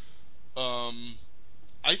 Um,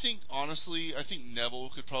 I think honestly, I think Neville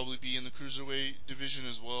could probably be in the cruiserweight division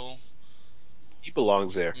as well. He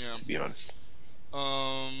belongs there, Yeah. to be honest.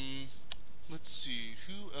 Um, let's see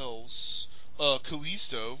who else.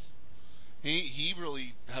 Kalisto. He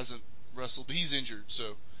really hasn't wrestled, but he's injured,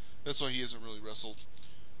 so that's why he hasn't really wrestled.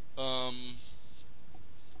 Um,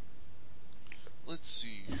 let's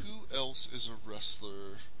see who else is a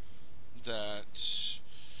wrestler that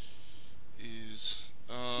is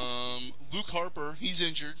Luke Harper. He's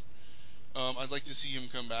injured. I'd like to see him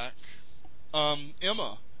come back.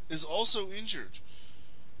 Emma is also injured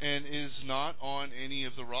and is not on any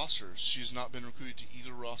of the rosters. She's not been recruited to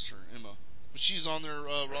either roster, Emma, but she's on their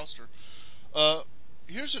roster. Uh,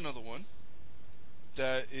 here's another one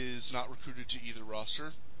that is not recruited to either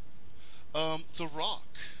roster. The Rock.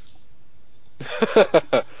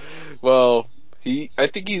 Well, I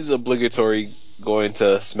think he's obligatory going to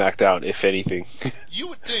SmackDown, if anything. You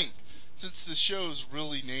would think, since the show's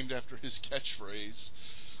really named after his catchphrase,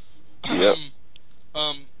 Yep.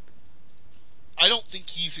 um, I don't think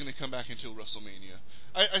he's going to come back until WrestleMania.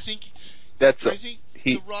 I, I think, That's I think The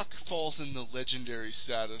he. Rock falls in the legendary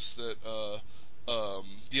status that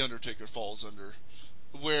The Undertaker falls under,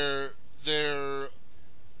 where they're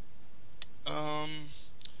um,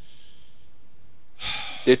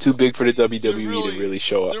 They're too big for the they're WWE to really really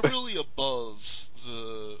show up. they're really above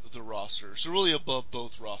the rosters. They're really above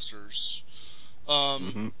both rosters.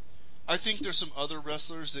 Um, Hmm. I think there's some other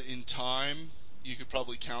wrestlers that in time you could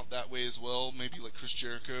probably count that way as well. Maybe like Chris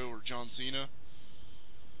Jericho or John Cena.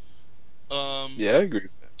 Um, Yeah, I agree.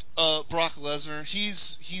 Brock Lesnar,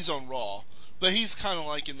 he's on Raw, but he's kind of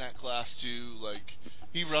like in that class too. Like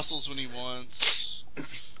he wrestles when he wants.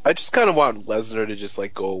 I just kind of want Lesnar to just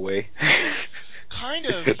like go away. Kind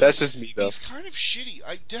of. That's just me though. He's kind of shitty.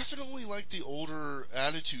 I definitely like the older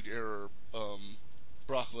Attitude Era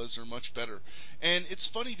Brock Lesnar much better. And it's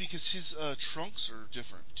funny because his trunks are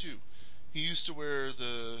different too. He used to wear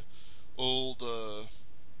the old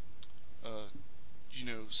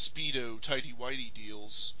Speedo tighty whitey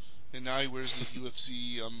deals, and now he wears the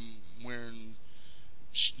UFC. I'm wearing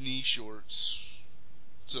knee shorts.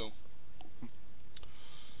 So,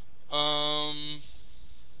 um,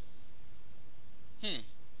 hmm,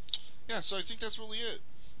 yeah. So I think that's really it.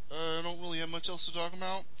 I don't really have much else to talk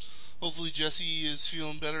about. Hopefully Jesse is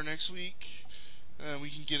feeling better next week. We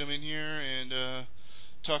can get him in here and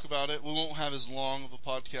talk about it. We won't have as long of a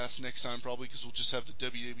podcast next time, probably, because we'll just have the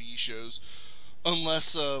WWE shows.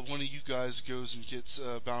 Unless one of you guys goes and gets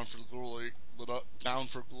Bound for Glory,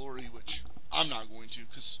 which I'm not going to,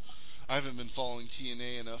 because I haven't been following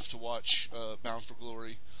TNA enough to watch Bound for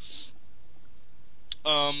Glory.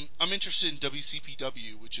 I'm interested in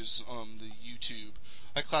WCPW, which is the YouTube.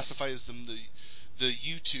 I classify as them the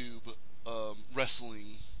YouTube wrestling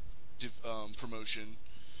promotion.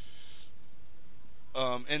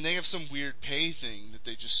 And they have some weird pay thing that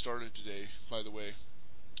they just started today, by the way.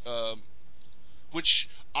 Um, which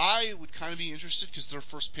I would kind of be interested because their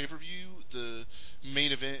first pay per view, the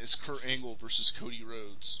main event is Kurt Angle versus Cody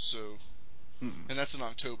Rhodes. So, Hmm. and that's in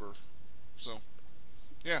October. So,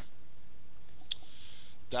 yeah,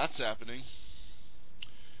 that's happening.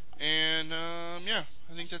 And yeah,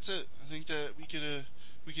 I think that's it. I think that we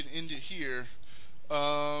could end it here.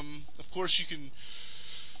 Of course, you can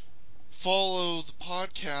follow the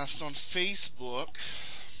podcast on Facebook,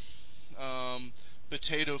 um,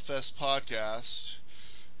 Potato Fest Podcast.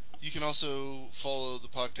 You can also follow the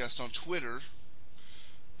podcast on Twitter,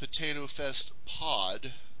 Potato Fest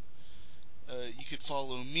Pod. You could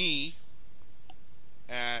follow me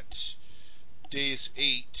at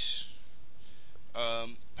Deus8.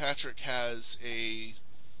 Patrick has a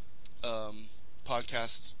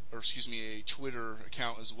podcast, or excuse me, a Twitter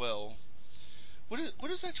account as well. What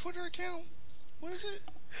is that Twitter account? What is it?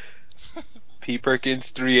 P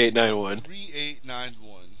Perkins 3891.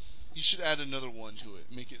 3891. You should add another one to it.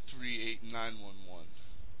 Make it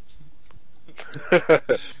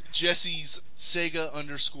 38911. Jesse's Sega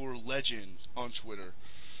underscore legend on Twitter.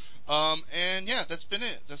 And yeah, that's been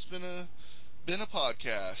it. That's been a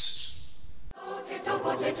podcast. Potato,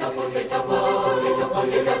 potato, potato, potato, potato,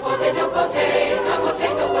 potato, potato, potato,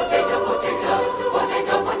 potato, potato, potato,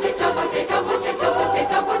 potato, potato, potato, potato,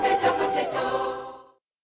 potato, potato.